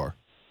in so far?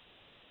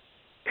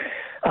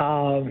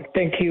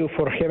 Thank you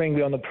for having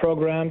me on the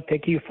program.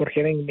 Thank you for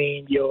having me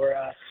in your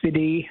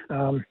city.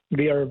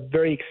 We are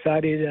very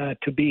excited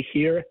to be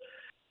here.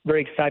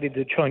 Very excited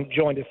to join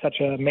such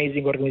an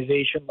amazing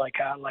organization like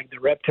the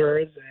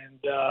Raptors. And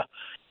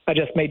I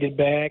just made it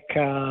back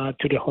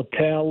to the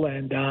hotel,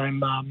 and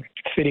I'm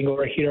sitting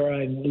over here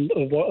and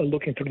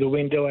looking through the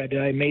window at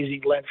the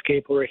amazing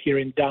landscape over here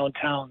in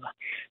downtown.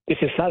 This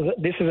is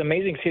an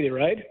amazing city,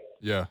 right?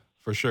 Yeah,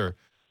 for sure.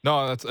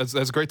 No,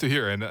 that's great to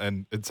hear,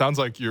 and it sounds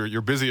like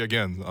you're busy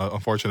again.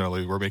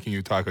 Unfortunately, we're making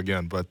you talk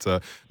again, but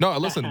no.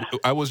 Listen,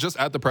 I was just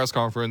at the press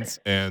conference,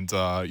 and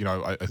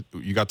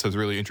you got to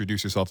really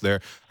introduce yourself there.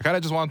 I kind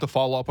of just wanted to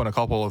follow up on a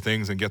couple of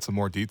things and get some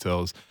more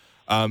details.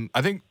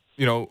 I think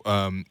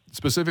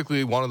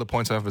specifically one of the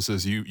points of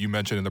emphasis you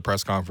mentioned in the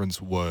press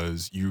conference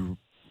was you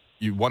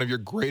one of your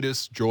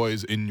greatest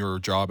joys in your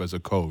job as a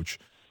coach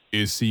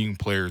is seeing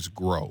players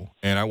grow.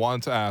 And I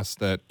wanted to ask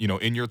that,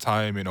 in your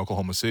time in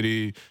Oklahoma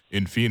City,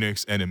 in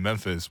Phoenix, and in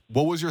Memphis,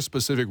 what was your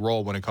specific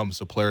role when it comes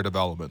to player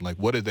development? Like,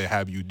 what did they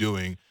have you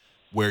doing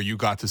where you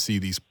got to see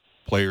these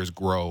players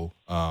grow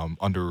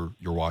under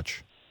your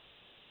watch?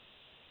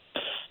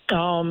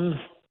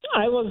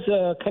 I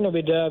was kind of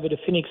with the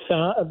Phoenix,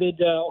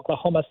 with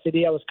Oklahoma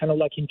City. I was kind of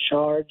like in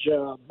charge.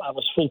 I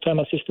was full-time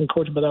assistant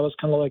coach, but I was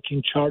kind of like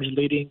in charge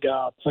leading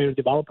player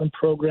development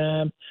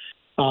program.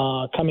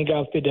 coming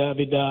out with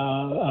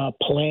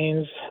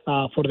plans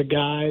for the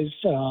guys.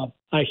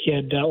 I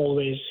had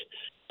always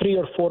 3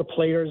 or 4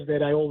 players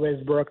that I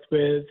always worked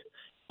with.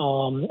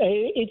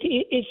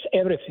 It's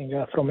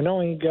everything from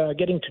knowing,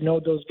 getting to know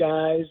those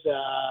guys,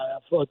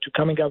 to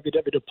coming out with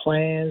the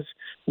plans,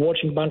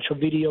 watching a bunch of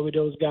video with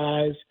those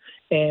guys,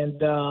 and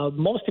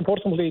most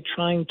importantly,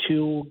 trying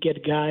to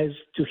get guys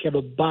to have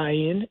a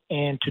buy-in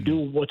and to do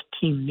what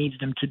team needs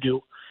them to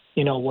do.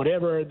 You know,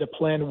 whatever the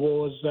plan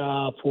was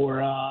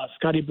for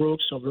Scotty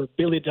Brooks or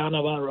Billy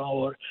Donovan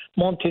or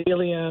Monty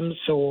Williams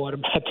or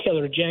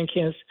Taylor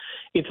Jenkins,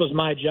 it was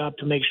my job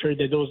to make sure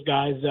that those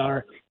guys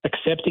are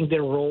accepting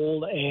their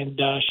role and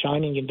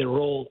shining in their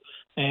role.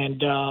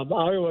 And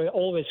I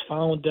always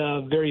found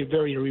very,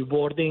 very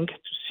rewarding to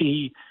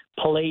see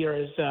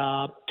players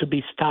to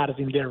be stars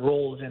in their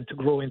roles and to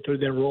grow into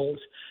their roles.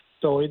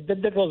 So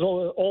that was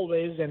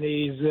always and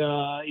is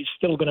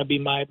still going to be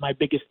my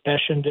biggest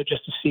passion,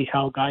 just to see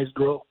how guys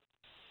grow.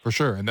 For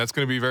sure, and that's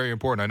going to be very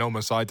important. I know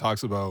Masai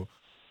talks about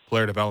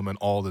player development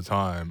all the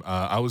time.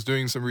 I was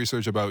doing some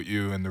research about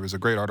you, and there was a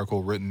great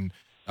article written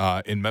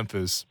in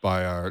Memphis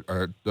by our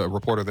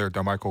reporter there,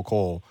 Darmichael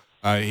Cole.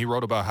 He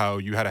wrote about how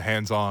you had a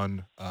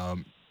hands-on,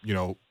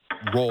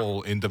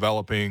 role in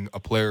developing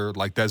a player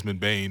like Desmond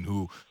Bane,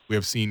 who we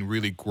have seen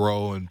really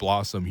grow and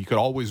blossom. He could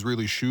always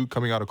really shoot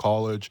coming out of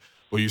college.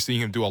 Well, you're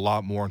seeing him do a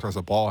lot more in terms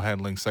of ball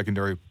handling,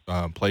 secondary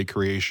play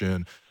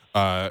creation.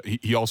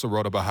 He also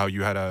wrote about how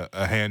you had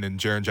a hand in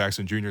Jaren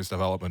Jackson Jr.'s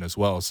development as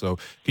well. So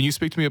can you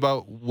speak to me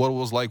about what it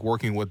was like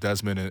working with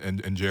Desmond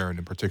and Jaren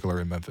in particular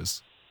in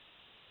Memphis?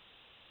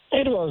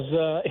 It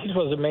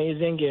was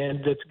amazing,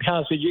 and to be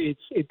honest with you,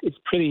 it's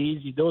pretty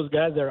easy. Those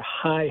guys are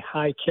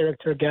high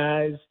character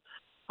guys.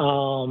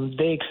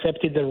 They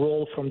accepted the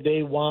role from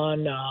day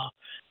one.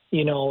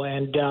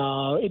 And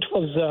it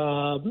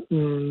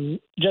was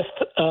just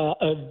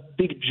a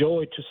big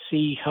joy to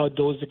see how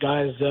those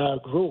guys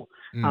grew.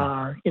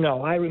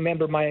 I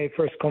remember my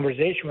first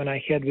conversation when I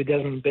had with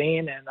Desmond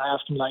Bane, and I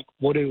asked him, like,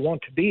 what do you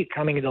want to be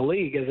coming in the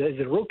league as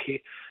a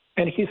rookie?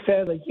 And he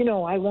said,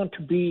 I want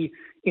to be,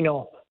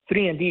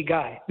 3-and-D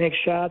guy, make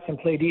shots and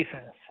play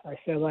defense. I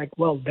said,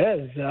 well,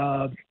 Des,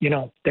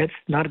 that's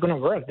not going to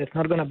work. That's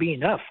not going to be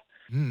enough.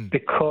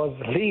 Because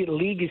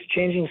league is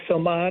changing so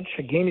much,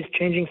 the game is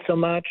changing so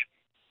much.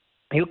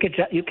 You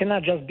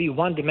cannot just be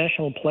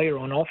one-dimensional player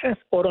on offense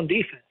or on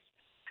defense.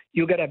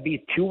 You got to be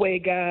a two-way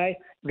guy.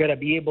 You got to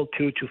be able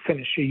to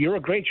finish. You're a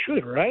great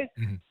shooter, right?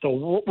 Mm-hmm.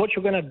 So what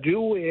you're going to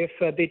do if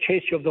they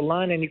chase you off the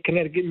line and you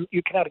cannot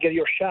get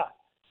your shot?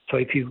 So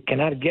if you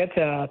cannot get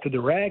to the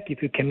rack,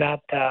 if you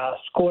cannot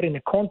score in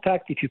the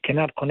contact, if you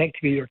cannot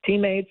connect with your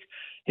teammates,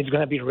 it's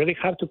going to be really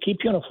hard to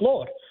keep you on the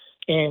floor.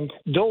 And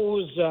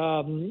those,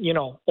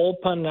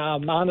 open,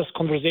 honest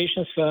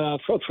conversations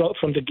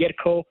from the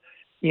get-go,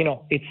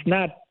 it's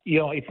not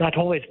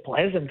always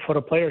pleasant for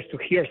the players to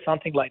hear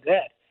something like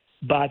that.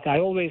 But I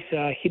always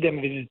hit them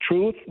with the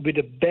truth, with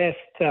the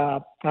best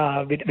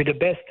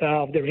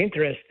of their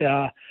interest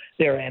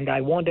there, and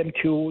I want them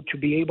to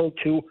be able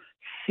to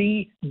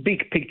see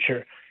big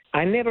picture.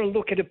 I never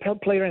look at a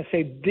player and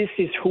say, this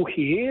is who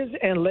he is,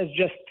 and let's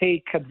just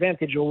take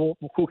advantage of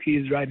who he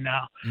is right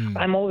now.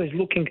 I'm always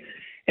looking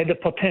at the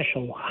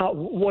potential,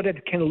 what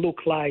it can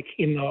look like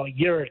in a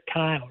year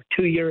time or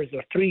 2 years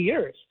or 3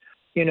 years,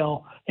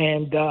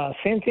 And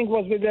same thing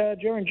was with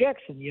Jaren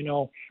Jackson, We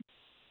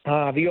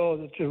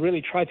all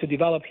really tried to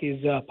develop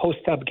his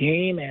post-up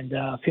game and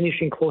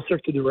finishing closer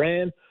to the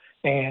rim.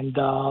 And,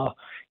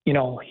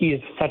 he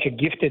is such a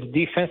gifted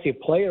defensive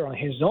player on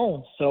his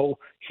own. So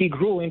he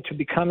grew into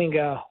becoming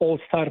an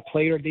all-star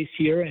player this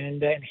year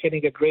and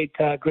having a great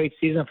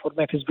season for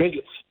Memphis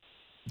Grizzlies.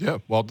 Yeah,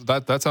 well,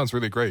 that sounds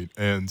really great.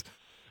 And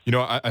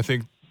I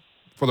think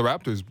for the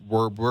Raptors,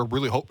 we're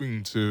really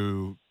hoping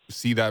to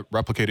see that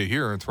replicated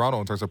here in Toronto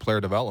in terms of player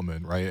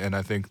development, right? And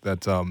I think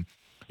that,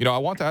 I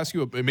want to ask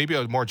you maybe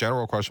a more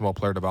general question about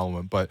player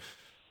development, but,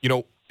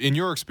 in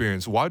your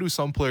experience, why do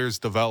some players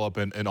develop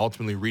and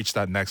ultimately reach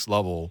that next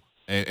level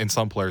and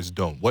some players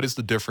don't? What is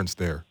the difference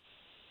there?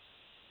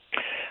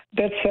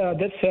 That's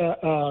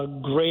a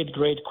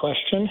great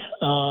question.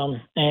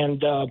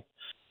 And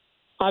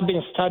I've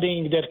been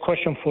studying that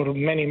question for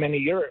many, many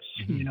years,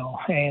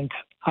 and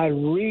I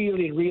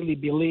really, really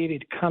believe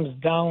it comes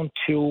down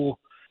to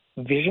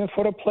vision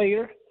for a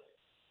player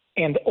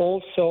and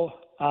also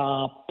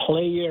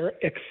player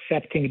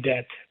accepting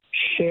that,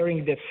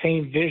 sharing that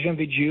same vision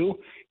with you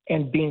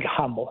and being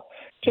humble.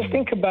 Just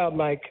think about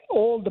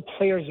all the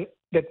players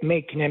that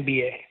make an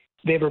NBA.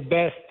 They were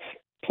best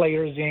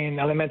players in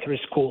elementary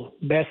school,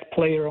 best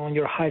player on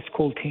your high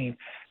school team,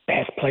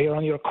 best player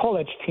on your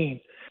college team.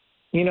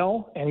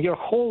 And your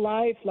whole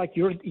life,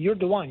 you're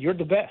the one, you're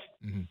the best.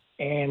 Mm-hmm.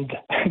 And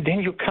then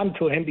you come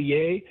to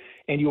NBA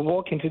and you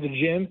walk into the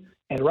gym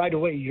and right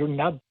away you're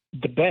not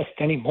the best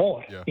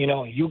anymore.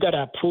 Yeah. You got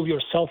to prove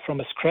yourself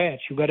from scratch.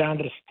 You got to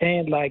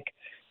understand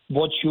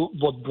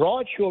what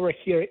brought you over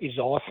here is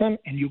awesome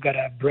and you got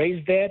to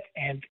embrace that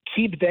and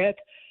keep that,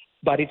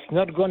 but it's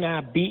not going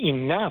to be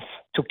enough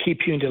to keep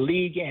you in the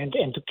league and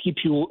to keep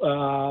you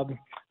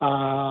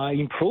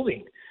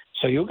improving.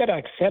 So you got to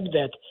accept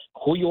that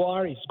who you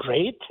are is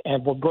great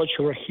and what brought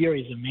you here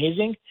is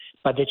amazing,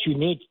 but that you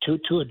need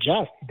to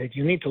adjust, that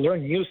you need to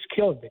learn new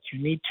skills, that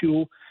you need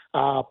to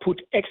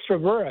put extra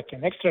work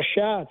and extra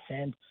shots.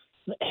 And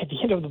at the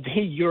end of the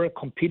day, you're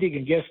competing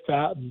against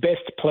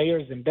best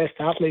players and best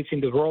athletes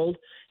in the world.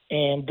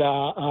 And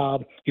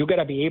you got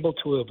to be able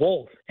to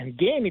evolve. And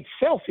game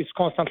itself is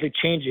constantly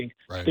changing.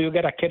 Right. So you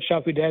got to catch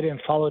up with that and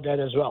follow that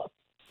as well.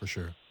 For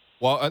sure.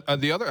 Well,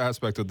 the other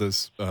aspect of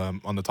this,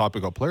 on the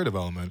topic of player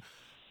development,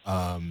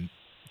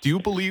 do you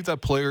believe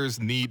that players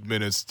need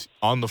minutes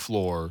on the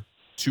floor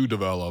to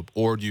develop,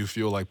 or do you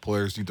feel like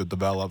players need to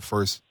develop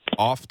first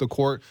off the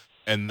court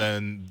and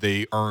then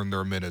they earn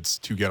their minutes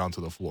to get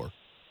onto the floor?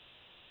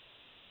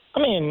 I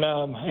mean,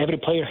 every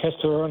player has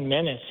to earn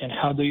minutes, and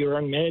how do you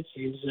earn minutes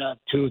is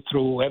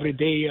through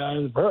everyday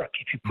work.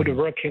 If you put in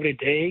work every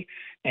day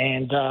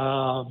and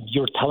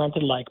you're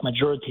talented like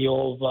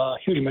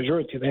huge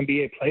majority of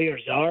NBA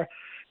players are,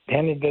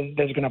 then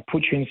that's going to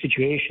put you in a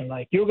situation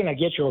like you're going to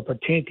get your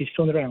opportunity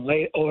sooner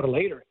or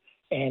later.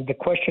 And the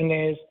question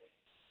is,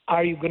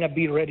 are you going to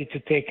be ready to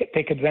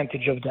take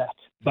advantage of that?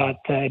 But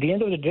at the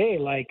end of the day,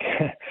 like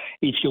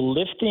if you're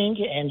lifting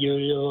and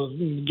you're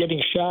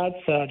getting shots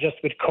just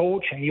with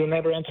coach and you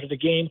never enter the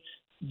game,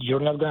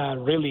 you're not going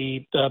to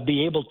really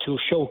be able to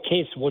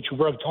showcase what you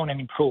worked on and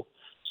improve.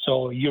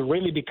 So you're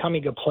really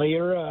becoming a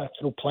player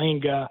through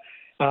playing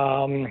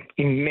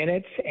in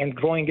minutes and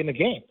growing in the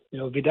game.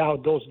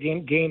 Without those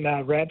game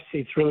reps,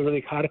 it's really,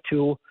 really hard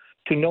to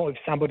know if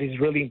somebody's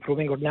really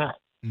improving or not.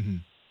 Mm-hmm.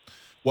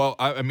 Well,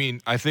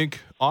 I think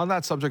on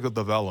that subject of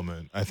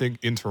development, I think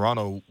in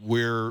Toronto,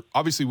 we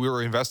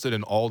were invested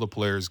in all the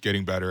players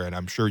getting better, and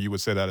I'm sure you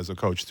would say that as a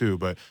coach too.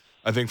 But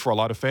I think for a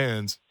lot of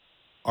fans,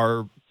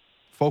 our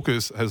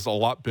focus has a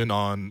lot been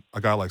on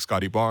a guy like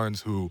Scotty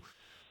Barnes, who,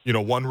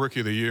 won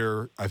Rookie of the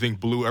Year, I think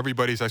blew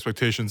everybody's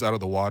expectations out of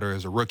the water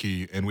as a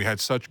rookie, and we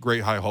had such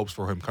great high hopes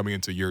for him coming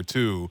into year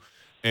two.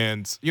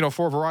 And,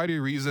 for a variety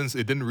of reasons,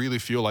 it didn't really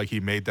feel like he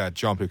made that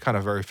jump. It kind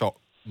of felt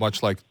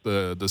much like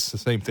the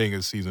same thing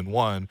as season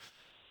one.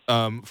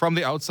 From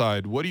the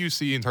outside, what do you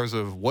see in terms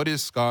of what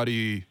is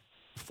Scotty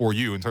for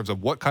you, in terms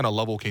of what kind of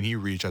level can he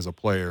reach as a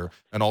player,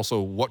 and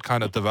also what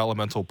kind of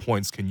developmental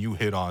points can you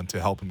hit on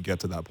to help him get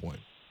to that point?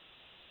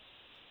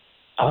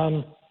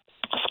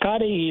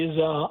 Scotty is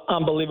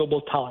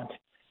unbelievable talent.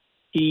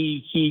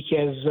 He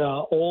has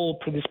all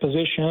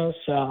predispositions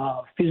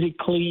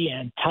physically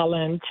and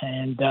talent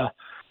and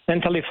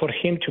mentally for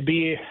him to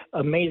be an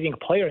amazing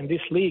player in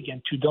this league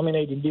and to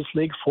dominate in this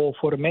league for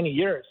many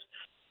years.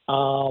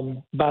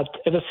 But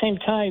at the same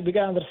time, we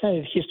got to understand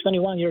that he's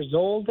 21 years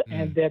old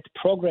and that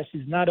progress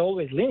is not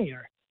always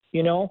linear.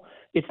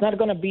 It's not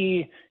going to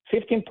be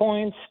 15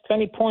 points,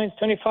 20 points,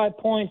 25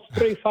 points,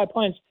 35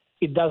 points.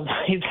 It does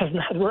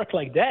not work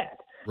like that.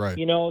 Right.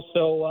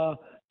 So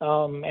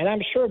and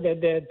I'm sure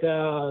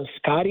that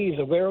Scotty is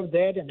aware of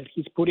that and that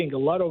he's putting a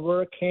lot of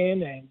work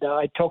in. And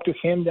I talked to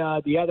him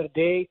the other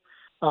day.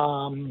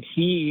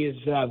 He is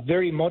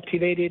very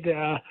motivated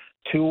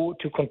to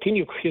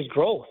continue his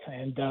growth,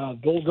 and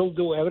we'll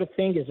do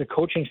everything as a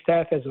coaching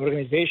staff, as an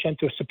organization,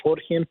 to support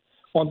him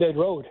on that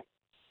road.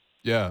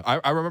 Yeah,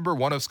 I remember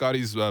one of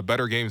Scotty's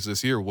better games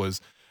this year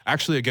was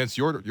actually against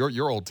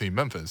your old team,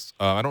 Memphis.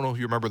 I don't know if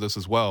you remember this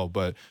as well,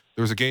 but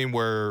there was a game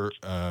where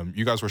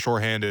you guys were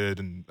shorthanded,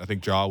 and I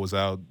think Ja was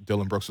out,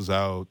 Dylan Brooks was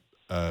out,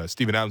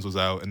 Steven Adams was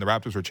out, and the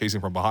Raptors were chasing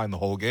from behind the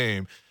whole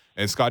game.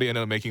 And Scotty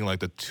ended up making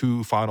like the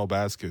 2 final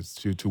baskets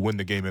to win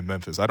the game in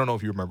Memphis. I don't know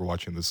if you remember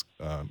watching this.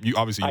 You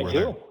were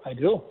there. I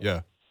do.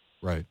 Yeah,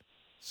 right.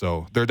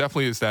 So there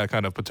definitely is that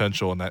kind of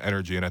potential and that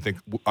energy. And I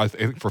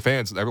think for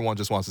fans, everyone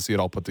just wants to see it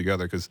all put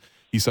together because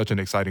he's such an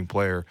exciting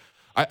player.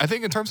 I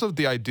think in terms of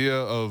the idea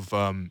of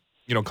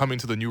coming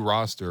to the new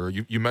roster,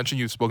 you mentioned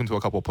you've spoken to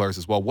a couple of players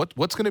as well.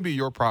 What's going to be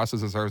your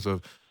process in terms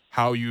of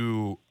how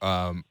you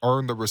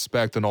earn the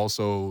respect and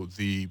also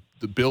the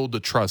build the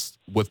trust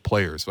with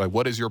players? Like,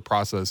 what is your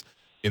process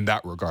in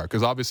that regard?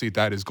 Because obviously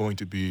that is going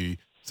to be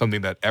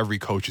something that every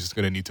coach is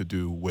going to need to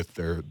do with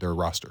their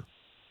roster.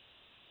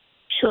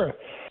 Sure.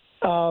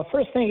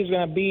 First thing is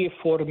going to be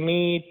for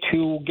me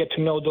to get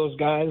to know those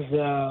guys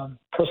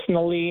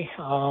personally,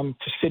 to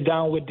sit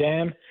down with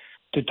them,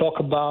 to talk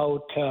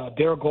about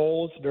their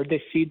goals, where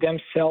they see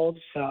themselves,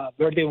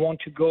 where they want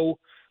to go.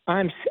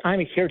 I'm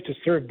here to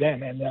serve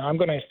them, and I'm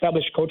going to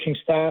establish coaching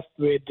staff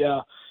with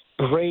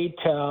great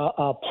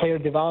player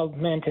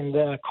development and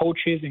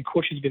coaches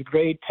with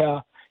great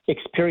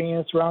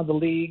experience around the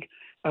league.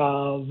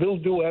 We'll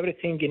do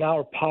everything in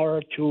our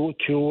power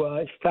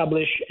to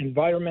establish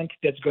environment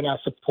that's going to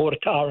support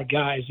our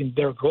guys in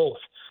their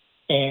growth.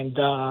 And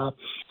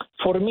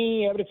for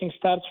me, everything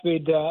starts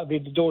with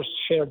those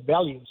shared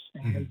values.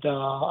 And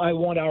I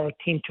want our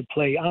team to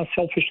play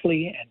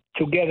unselfishly and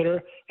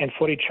together and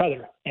for each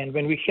other. And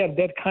when we have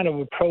that kind of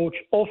approach,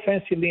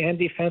 offensively and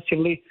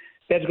defensively,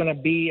 that's going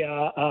to be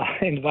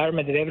an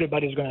environment that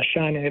everybody's going to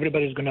shine and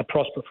everybody's going to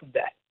prosper from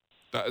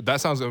that.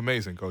 That sounds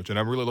amazing, Coach, and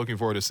I'm really looking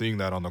forward to seeing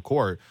that on the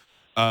court.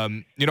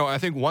 I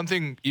think one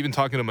thing, even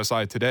talking to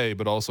Masai today,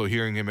 but also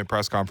hearing him in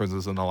press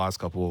conferences in the last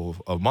couple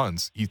of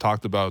months, he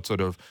talked about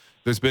sort of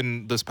there's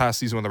been this past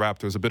season with the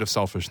Raptors a bit of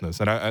selfishness.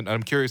 And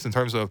I'm curious in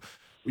terms of,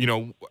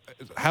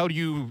 how do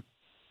you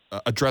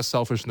address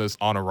selfishness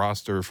on a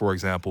roster, for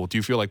example? Do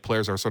you feel like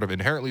players are sort of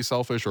inherently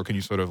selfish, or can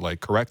you sort of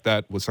like correct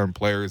that with certain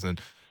players and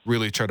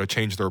really try to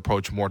change their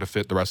approach more to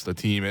fit the rest of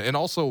the team? And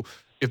also,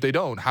 if they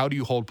don't, how do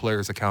you hold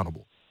players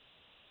accountable?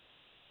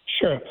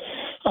 Sure.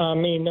 I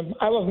mean,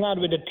 I was not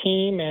with the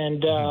team,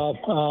 and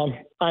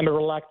I'm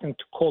reluctant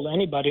to call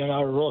anybody on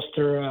our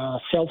roster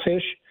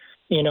selfish.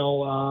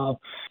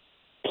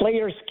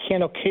 Players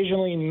can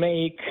occasionally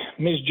make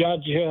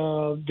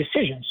misjudged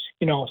decisions.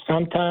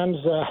 Sometimes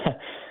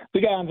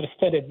we got to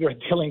understand that we're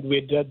dealing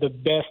with the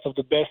best of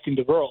the best in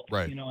the world.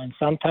 Right. And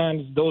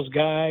sometimes those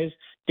guys,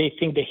 they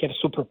think they have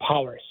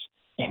superpowers,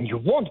 and you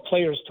want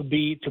players to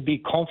be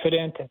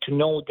confident and to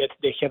know that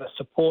they have a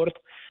support.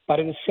 But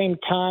at the same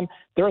time,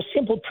 there are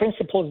simple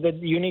principles that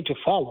you need to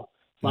follow.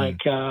 Like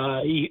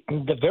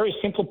the very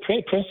simple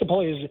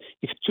principle is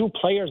if two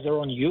players are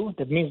on you,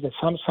 that means that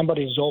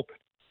somebody is open.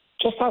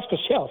 Just ask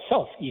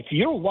yourself, if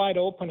you're wide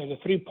open at the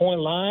three-point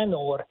line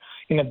or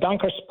in a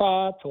dunker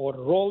spot or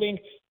rolling,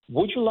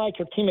 would you like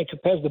your teammate to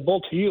pass the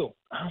ball to you?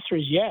 Answer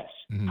is yes,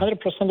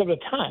 100% of the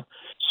time.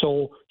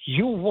 So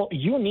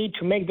you need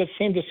to make the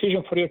same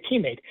decision for your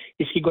teammate.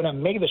 Is he going to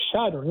make the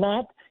shot or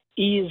not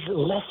is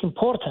less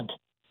important,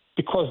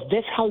 because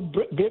that's how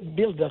it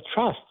builds that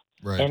trust.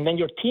 Right. And then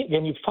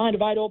when you find a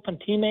wide open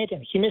teammate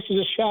and he misses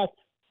a shot,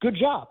 good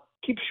job.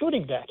 Keep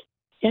shooting that.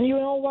 And you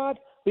know what?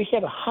 We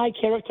have high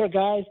character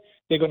guys.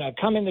 They're going to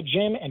come in the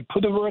gym and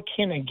put the work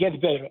in and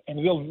get better, and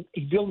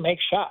we'll make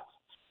shots.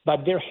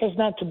 But there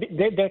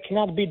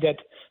cannot be that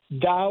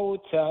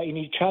doubt in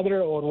each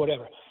other or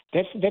whatever.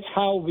 That's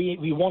how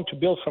we want to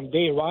build from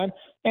day one.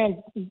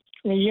 And,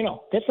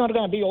 that's not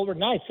going to be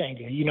overnight thing.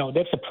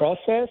 That's a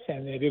process,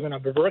 and we're going to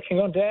be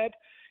working on that.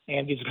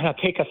 And it's going to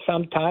take us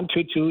some time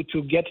to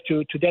get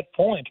to that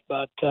point.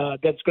 But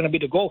that's going to be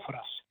the goal for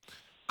us.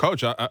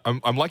 Coach,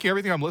 I'm liking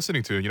everything I'm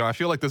listening to. I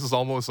feel like this is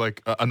almost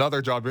like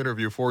another job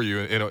interview for you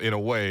in a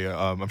way.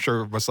 I'm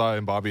sure Masai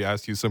and Bobby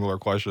asked you similar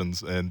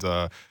questions, and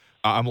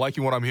I'm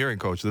liking what I'm hearing,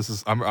 Coach.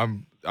 It's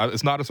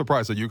not a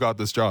surprise that you got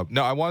this job.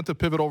 Now, I wanted to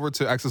pivot over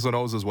to X's and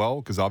O's as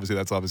well, because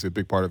that's obviously a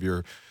big part of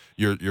your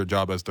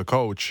job as the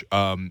coach.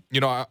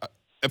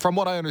 From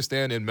what I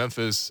understand, in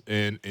Memphis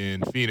and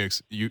in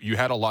Phoenix, you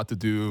had a lot to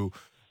do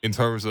in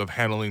terms of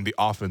handling the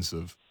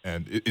offensive.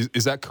 And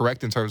is that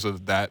correct in terms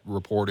of that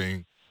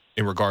reporting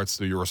in regards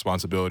to your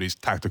responsibilities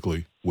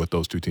tactically with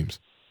those two teams?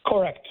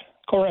 Correct.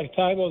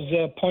 I was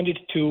appointed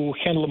to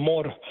handle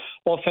more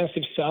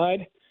offensive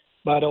side,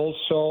 but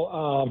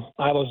also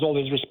I was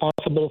always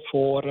responsible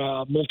for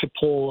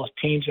multiple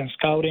teams and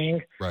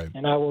scouting. Right.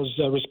 And I was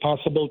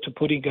responsible to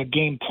putting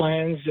game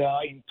plans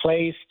in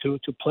place to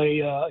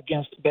play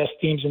against the best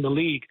teams in the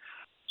league.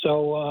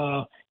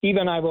 So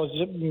even I was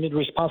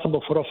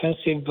responsible for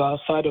offensive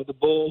side of the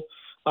ball.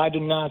 I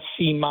do not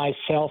see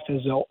myself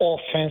as an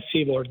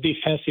offensive or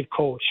defensive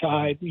coach.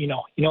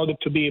 In order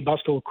to be a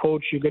basketball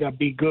coach, you gotta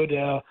be good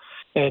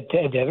at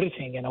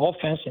everything, and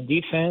offense and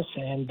defense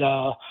and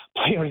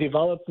player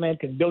development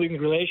and building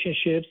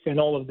relationships and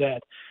all of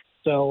that.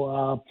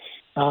 So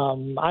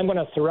I'm going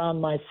to surround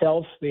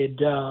myself with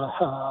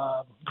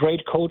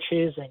great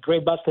coaches and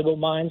great basketball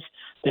minds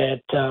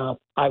that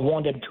I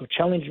want them to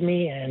challenge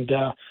me, and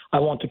I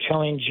want to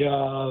challenge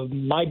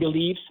my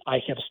beliefs. I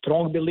have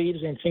strong beliefs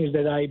in things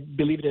that I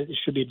believe that it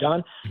should be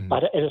done.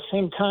 But at the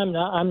same time,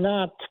 I'm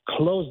not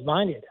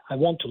closed-minded. I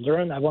want to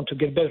learn. I want to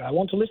get better. I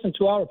want to listen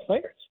to our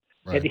players.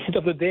 Right. At the end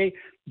of the day,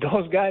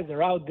 those guys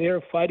are out there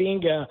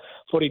fighting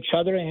for each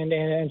other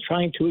and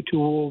trying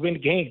to win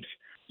games.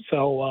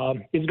 So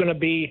it's going to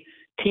be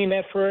team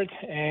effort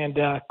and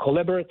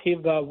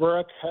collaborative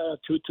work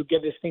to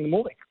get this thing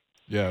moving.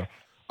 Yeah.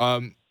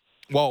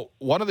 Well,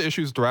 one of the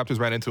issues the Raptors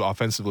ran into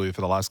offensively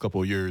for the last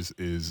couple of years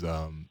is, the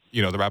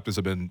Raptors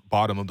have been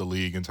bottom of the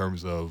league in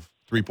terms of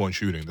three-point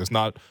shooting. There's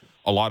not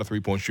a lot of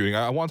three-point shooting.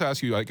 I want to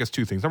ask you, I guess,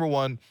 two things. Number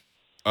one,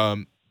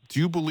 do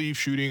you believe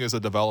shooting is a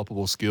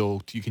developable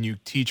skill? Can you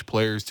teach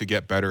players to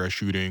get better at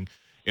shooting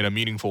in a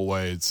meaningful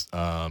way? It's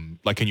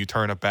like, can you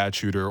turn a bad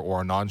shooter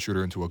or a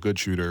non-shooter into a good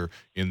shooter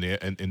in the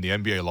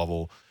NBA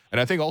level?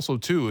 And I think also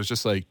too is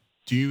just like,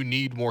 do you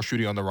need more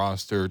shooting on the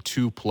roster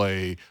to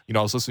play?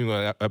 I was listening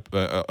to a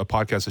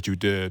podcast that you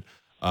did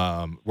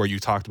where you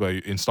talked about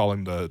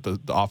installing the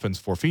offense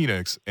for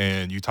Phoenix,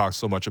 and you talked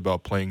so much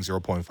about playing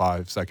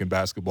 0.5 second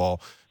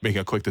basketball, making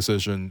a quick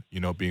decision,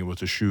 being able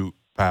to shoot,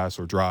 pass,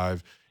 or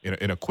drive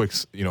in a quick,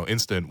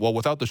 instant. Well,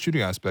 without the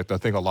shooting aspect, I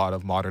think a lot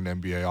of modern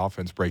NBA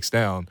offense breaks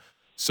down.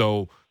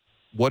 So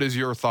what is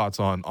your thoughts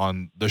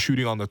on the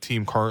shooting on the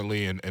team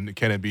currently, and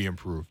can it be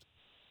improved?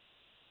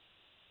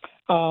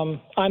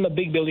 I'm a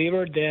big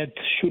believer that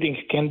shooting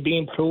can be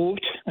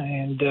improved,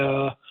 and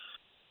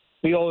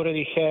we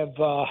already have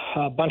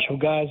a bunch of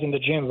guys in the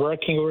gym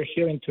working over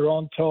here in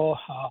Toronto.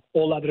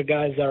 All other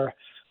guys are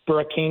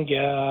working,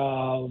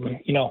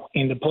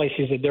 in the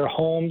places at their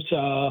homes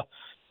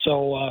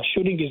So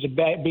shooting is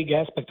a big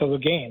aspect of the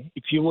game.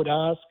 If you would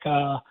ask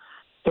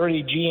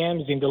 30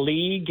 GMs in the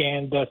league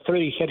and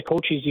 30 head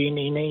coaches in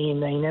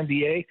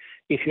NBA,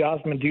 if you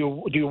ask them, do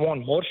you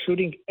want more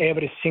shooting?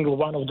 Every single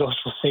one of those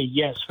will say,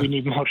 yes, we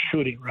need more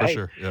shooting, right? For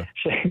sure, yeah.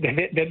 So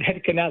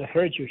that cannot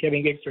hurt you,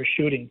 having extra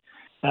shooting.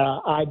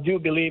 I do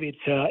believe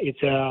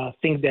it's a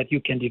thing that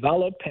you can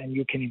develop and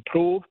you can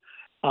improve.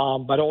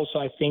 But also,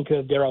 I think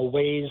that there are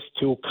ways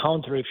to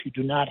counter if you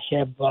do not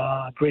have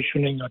great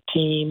shooting in your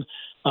team.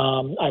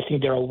 I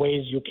think there are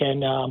ways you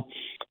can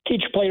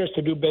teach players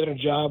to do a better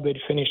job at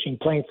finishing,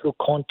 playing through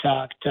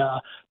contact,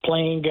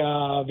 playing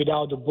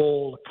without the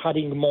ball,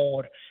 cutting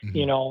more,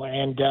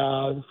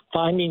 and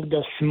finding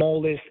the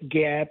smallest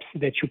gaps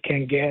that you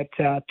can get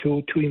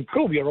to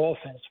improve your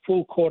offense,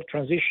 full court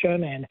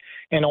transition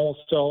and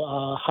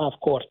also half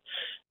court.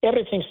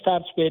 Everything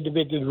starts with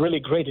really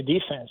great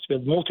defense,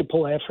 with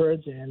multiple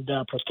efforts and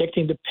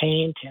protecting the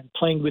paint and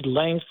playing with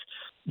length.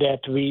 That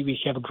we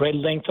have great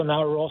length on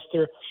our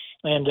roster.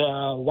 And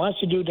once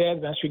you do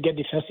that, once you get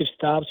defensive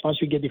stops, once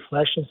you get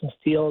deflections and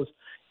steals,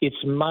 it's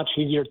much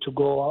easier to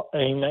go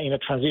in a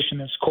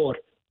transition and score.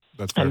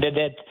 That's fair. And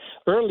that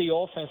early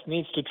offense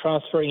needs to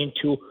transfer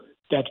into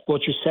that,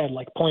 what you said,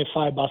 like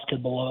 0.5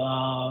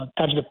 basketball,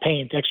 touch the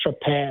paint, extra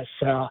pass,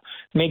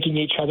 making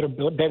each other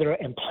better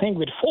and playing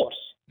with force.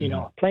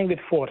 Playing with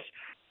force.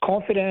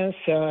 Confidence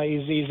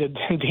is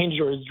a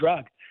dangerous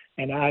drug,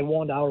 and I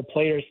want our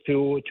players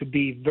to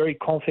be very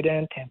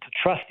confident and to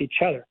trust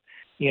each other,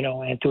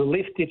 and to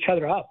lift each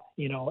other up.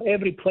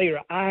 Every player,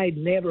 I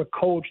never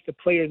coached a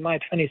player in my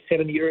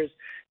 27 years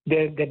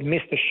that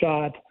missed a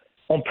shot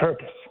on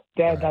purpose.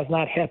 That does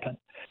not happen.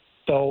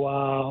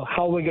 So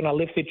how we're going to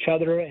lift each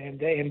other and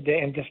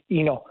just,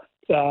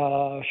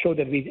 show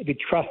that we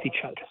trust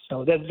each other.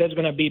 So that's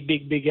going to be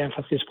big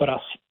emphasis for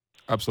us.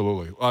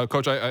 Absolutely.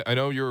 Coach, I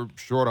know you're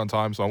short on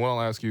time, so I want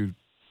to ask you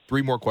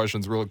 3 more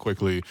questions really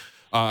quickly.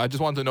 I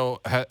just wanted to know,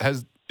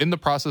 has in the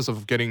process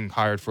of getting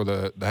hired for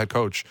the head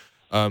coach,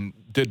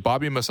 did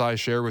Bobby and Masai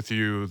share with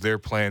you their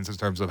plans in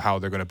terms of how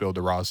they're going to build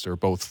the roster,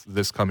 both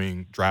this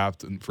coming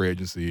draft and free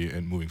agency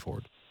and moving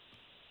forward?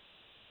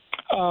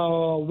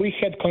 We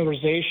had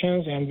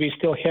conversations, and we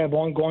still have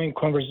ongoing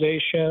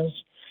conversations.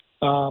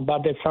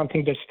 But that's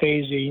something that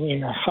stays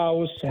in a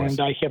house, and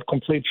I have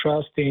complete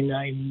trust in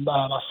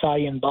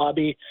Masai and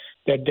Bobby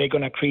that they're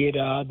going to create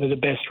the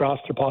best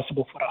roster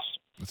possible for us.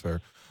 That's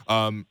fair.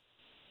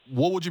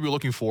 What would you be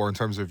looking for in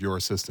terms of your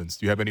assistants?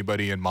 Do you have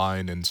anybody in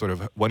mind, and sort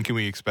of when can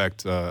we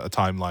expect a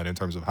timeline in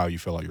terms of how you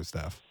fill out your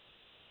staff?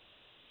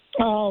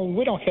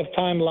 We don't have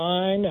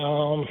timeline.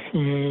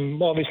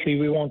 Obviously,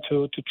 we want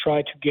to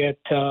try to get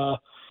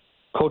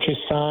coaches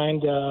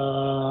signed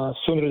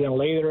sooner than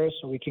later,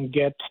 so we can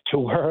get to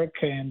work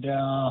and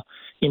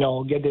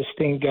get this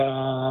thing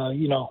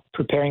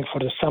preparing for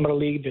the summer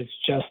league that's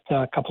just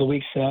a couple of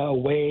weeks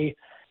away.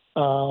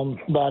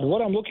 But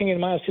what I'm looking at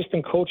my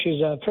assistant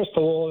coaches, first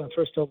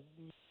of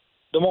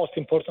the most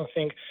important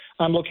thing,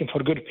 I'm looking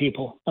for good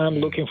people. I'm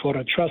looking for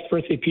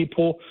trustworthy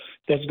people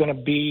that's going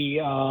to be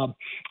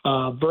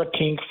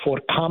working for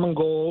common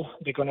goal.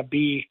 They're going to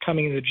be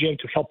coming in the gym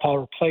to help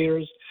our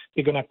players.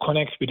 They're going to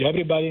connect with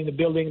everybody in the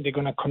building. They're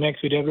going to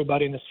connect with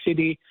everybody in the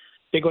city.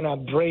 They're going to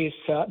embrace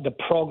the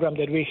program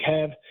that we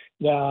have,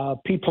 the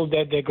people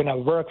that they're going to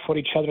work for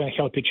each other and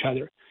help each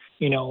other.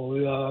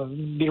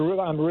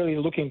 I'm really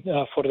looking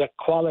for the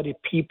quality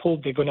people.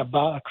 They're going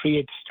to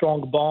create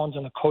strong bonds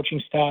on the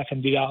coaching staff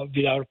and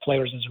with our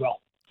players as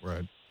well.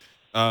 Right.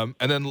 And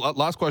then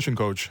last question,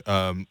 Coach.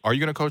 Are you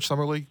going to coach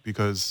Summer League?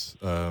 Because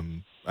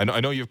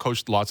I know you've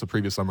coached lots of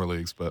previous Summer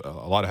Leagues, but a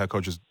lot of head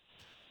coaches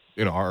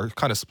are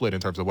kind of split in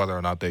terms of whether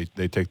or not they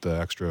take the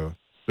extra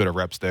bit of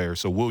reps there.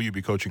 So will you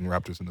be coaching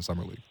Raptors in the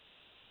Summer League?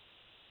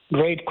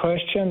 Great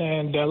question,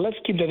 and let's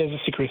keep that as a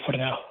secret for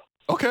now.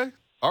 Okay.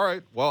 All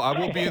right. Well, I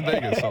will be in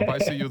Vegas, so if I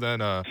see you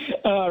then,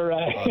 all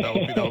right.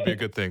 that would be a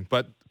good thing.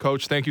 But,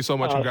 Coach, thank you so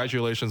much.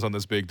 Congratulations on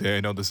this big day. I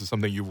know this is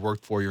something you've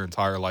worked for your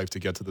entire life to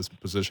get to this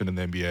position in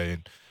the NBA,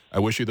 and I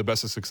wish you the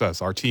best of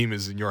success. Our team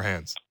is in your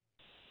hands.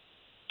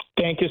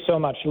 Thank you so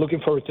much. Looking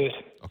forward to it.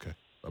 Okay.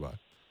 Bye-bye.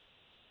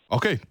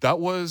 Okay, that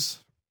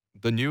was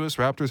the newest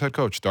Raptors head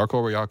coach,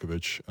 Darko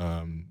Rajakovic.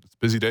 It's a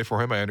busy day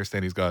for him. I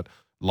understand he's got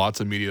lots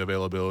of media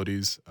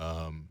availabilities.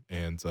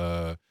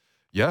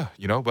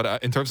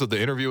 But in terms of the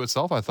interview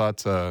itself, I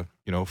thought,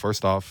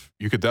 first off,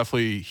 you could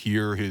definitely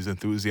hear his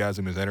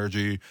enthusiasm, his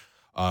energy.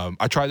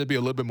 I tried to be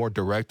a little bit more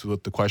direct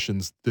with the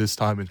questions this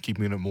time and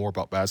keeping it more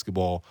about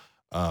basketball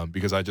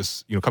because I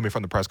just, coming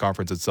from the press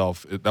conference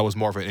itself, that was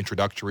more of an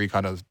introductory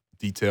kind of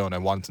detail, and I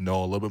wanted to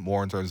know a little bit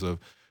more in terms of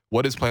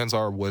what his plans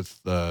are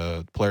with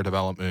the player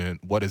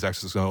development, what his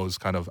X's and O's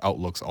kind of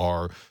outlooks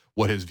are,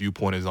 what his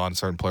viewpoint is on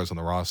certain players on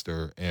the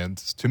roster. And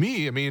to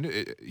me,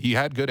 he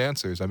had good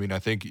answers. I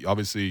think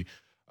obviously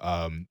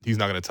he's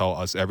not going to tell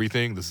us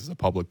everything. This is a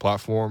public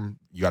platform.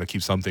 You got to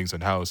keep some things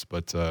in-house.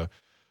 But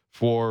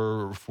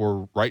for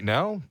right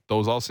now,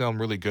 those all sound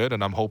really good,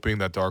 and I'm hoping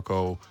that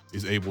Darko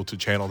is able to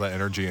channel that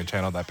energy and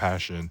channel that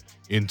passion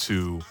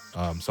into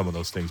some of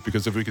those things.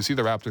 Because if we can see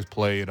the Raptors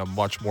play in a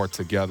much more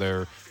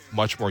together,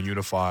 much more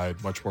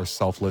unified, much more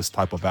selfless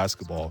type of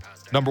basketball,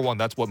 number one,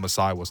 that's what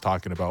Masai was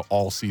talking about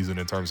all season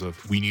in terms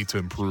of we need to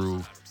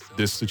improve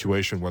this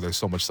situation where there's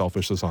so much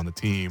selfishness on the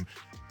team.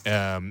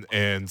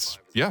 And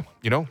yeah,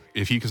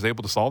 if he is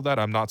able to solve that,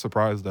 I'm not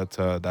surprised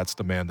that that's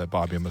the man that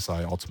Bobby and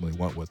Masai ultimately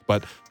went with.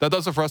 But that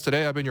does it for us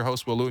today. I've been your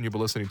host, Will Lou, and you've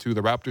been listening to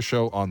The Raptor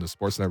Show on the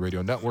Sportsnet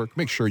Radio Network.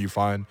 Make sure you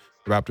find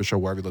The Raptor Show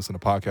wherever you listen to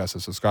podcasts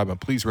and subscribe. And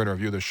please rate and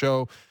review the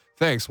show.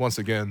 Thanks once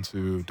again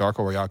to Darko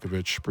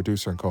Rajakovic,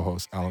 producer and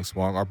co-host Alex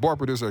Wong, our board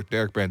producer,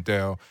 Derek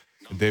Bandale,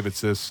 and David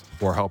Sis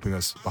for helping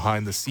us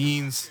behind the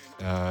scenes.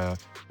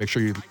 Make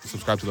sure you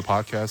subscribe to the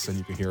podcast and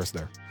you can hear us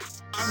there.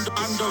 I'm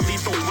the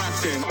lethal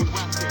weapon.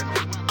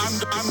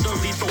 I'm the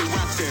lethal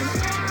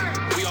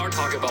weapon. We are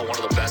talking about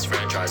one of the best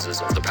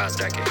franchises of the past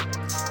decade.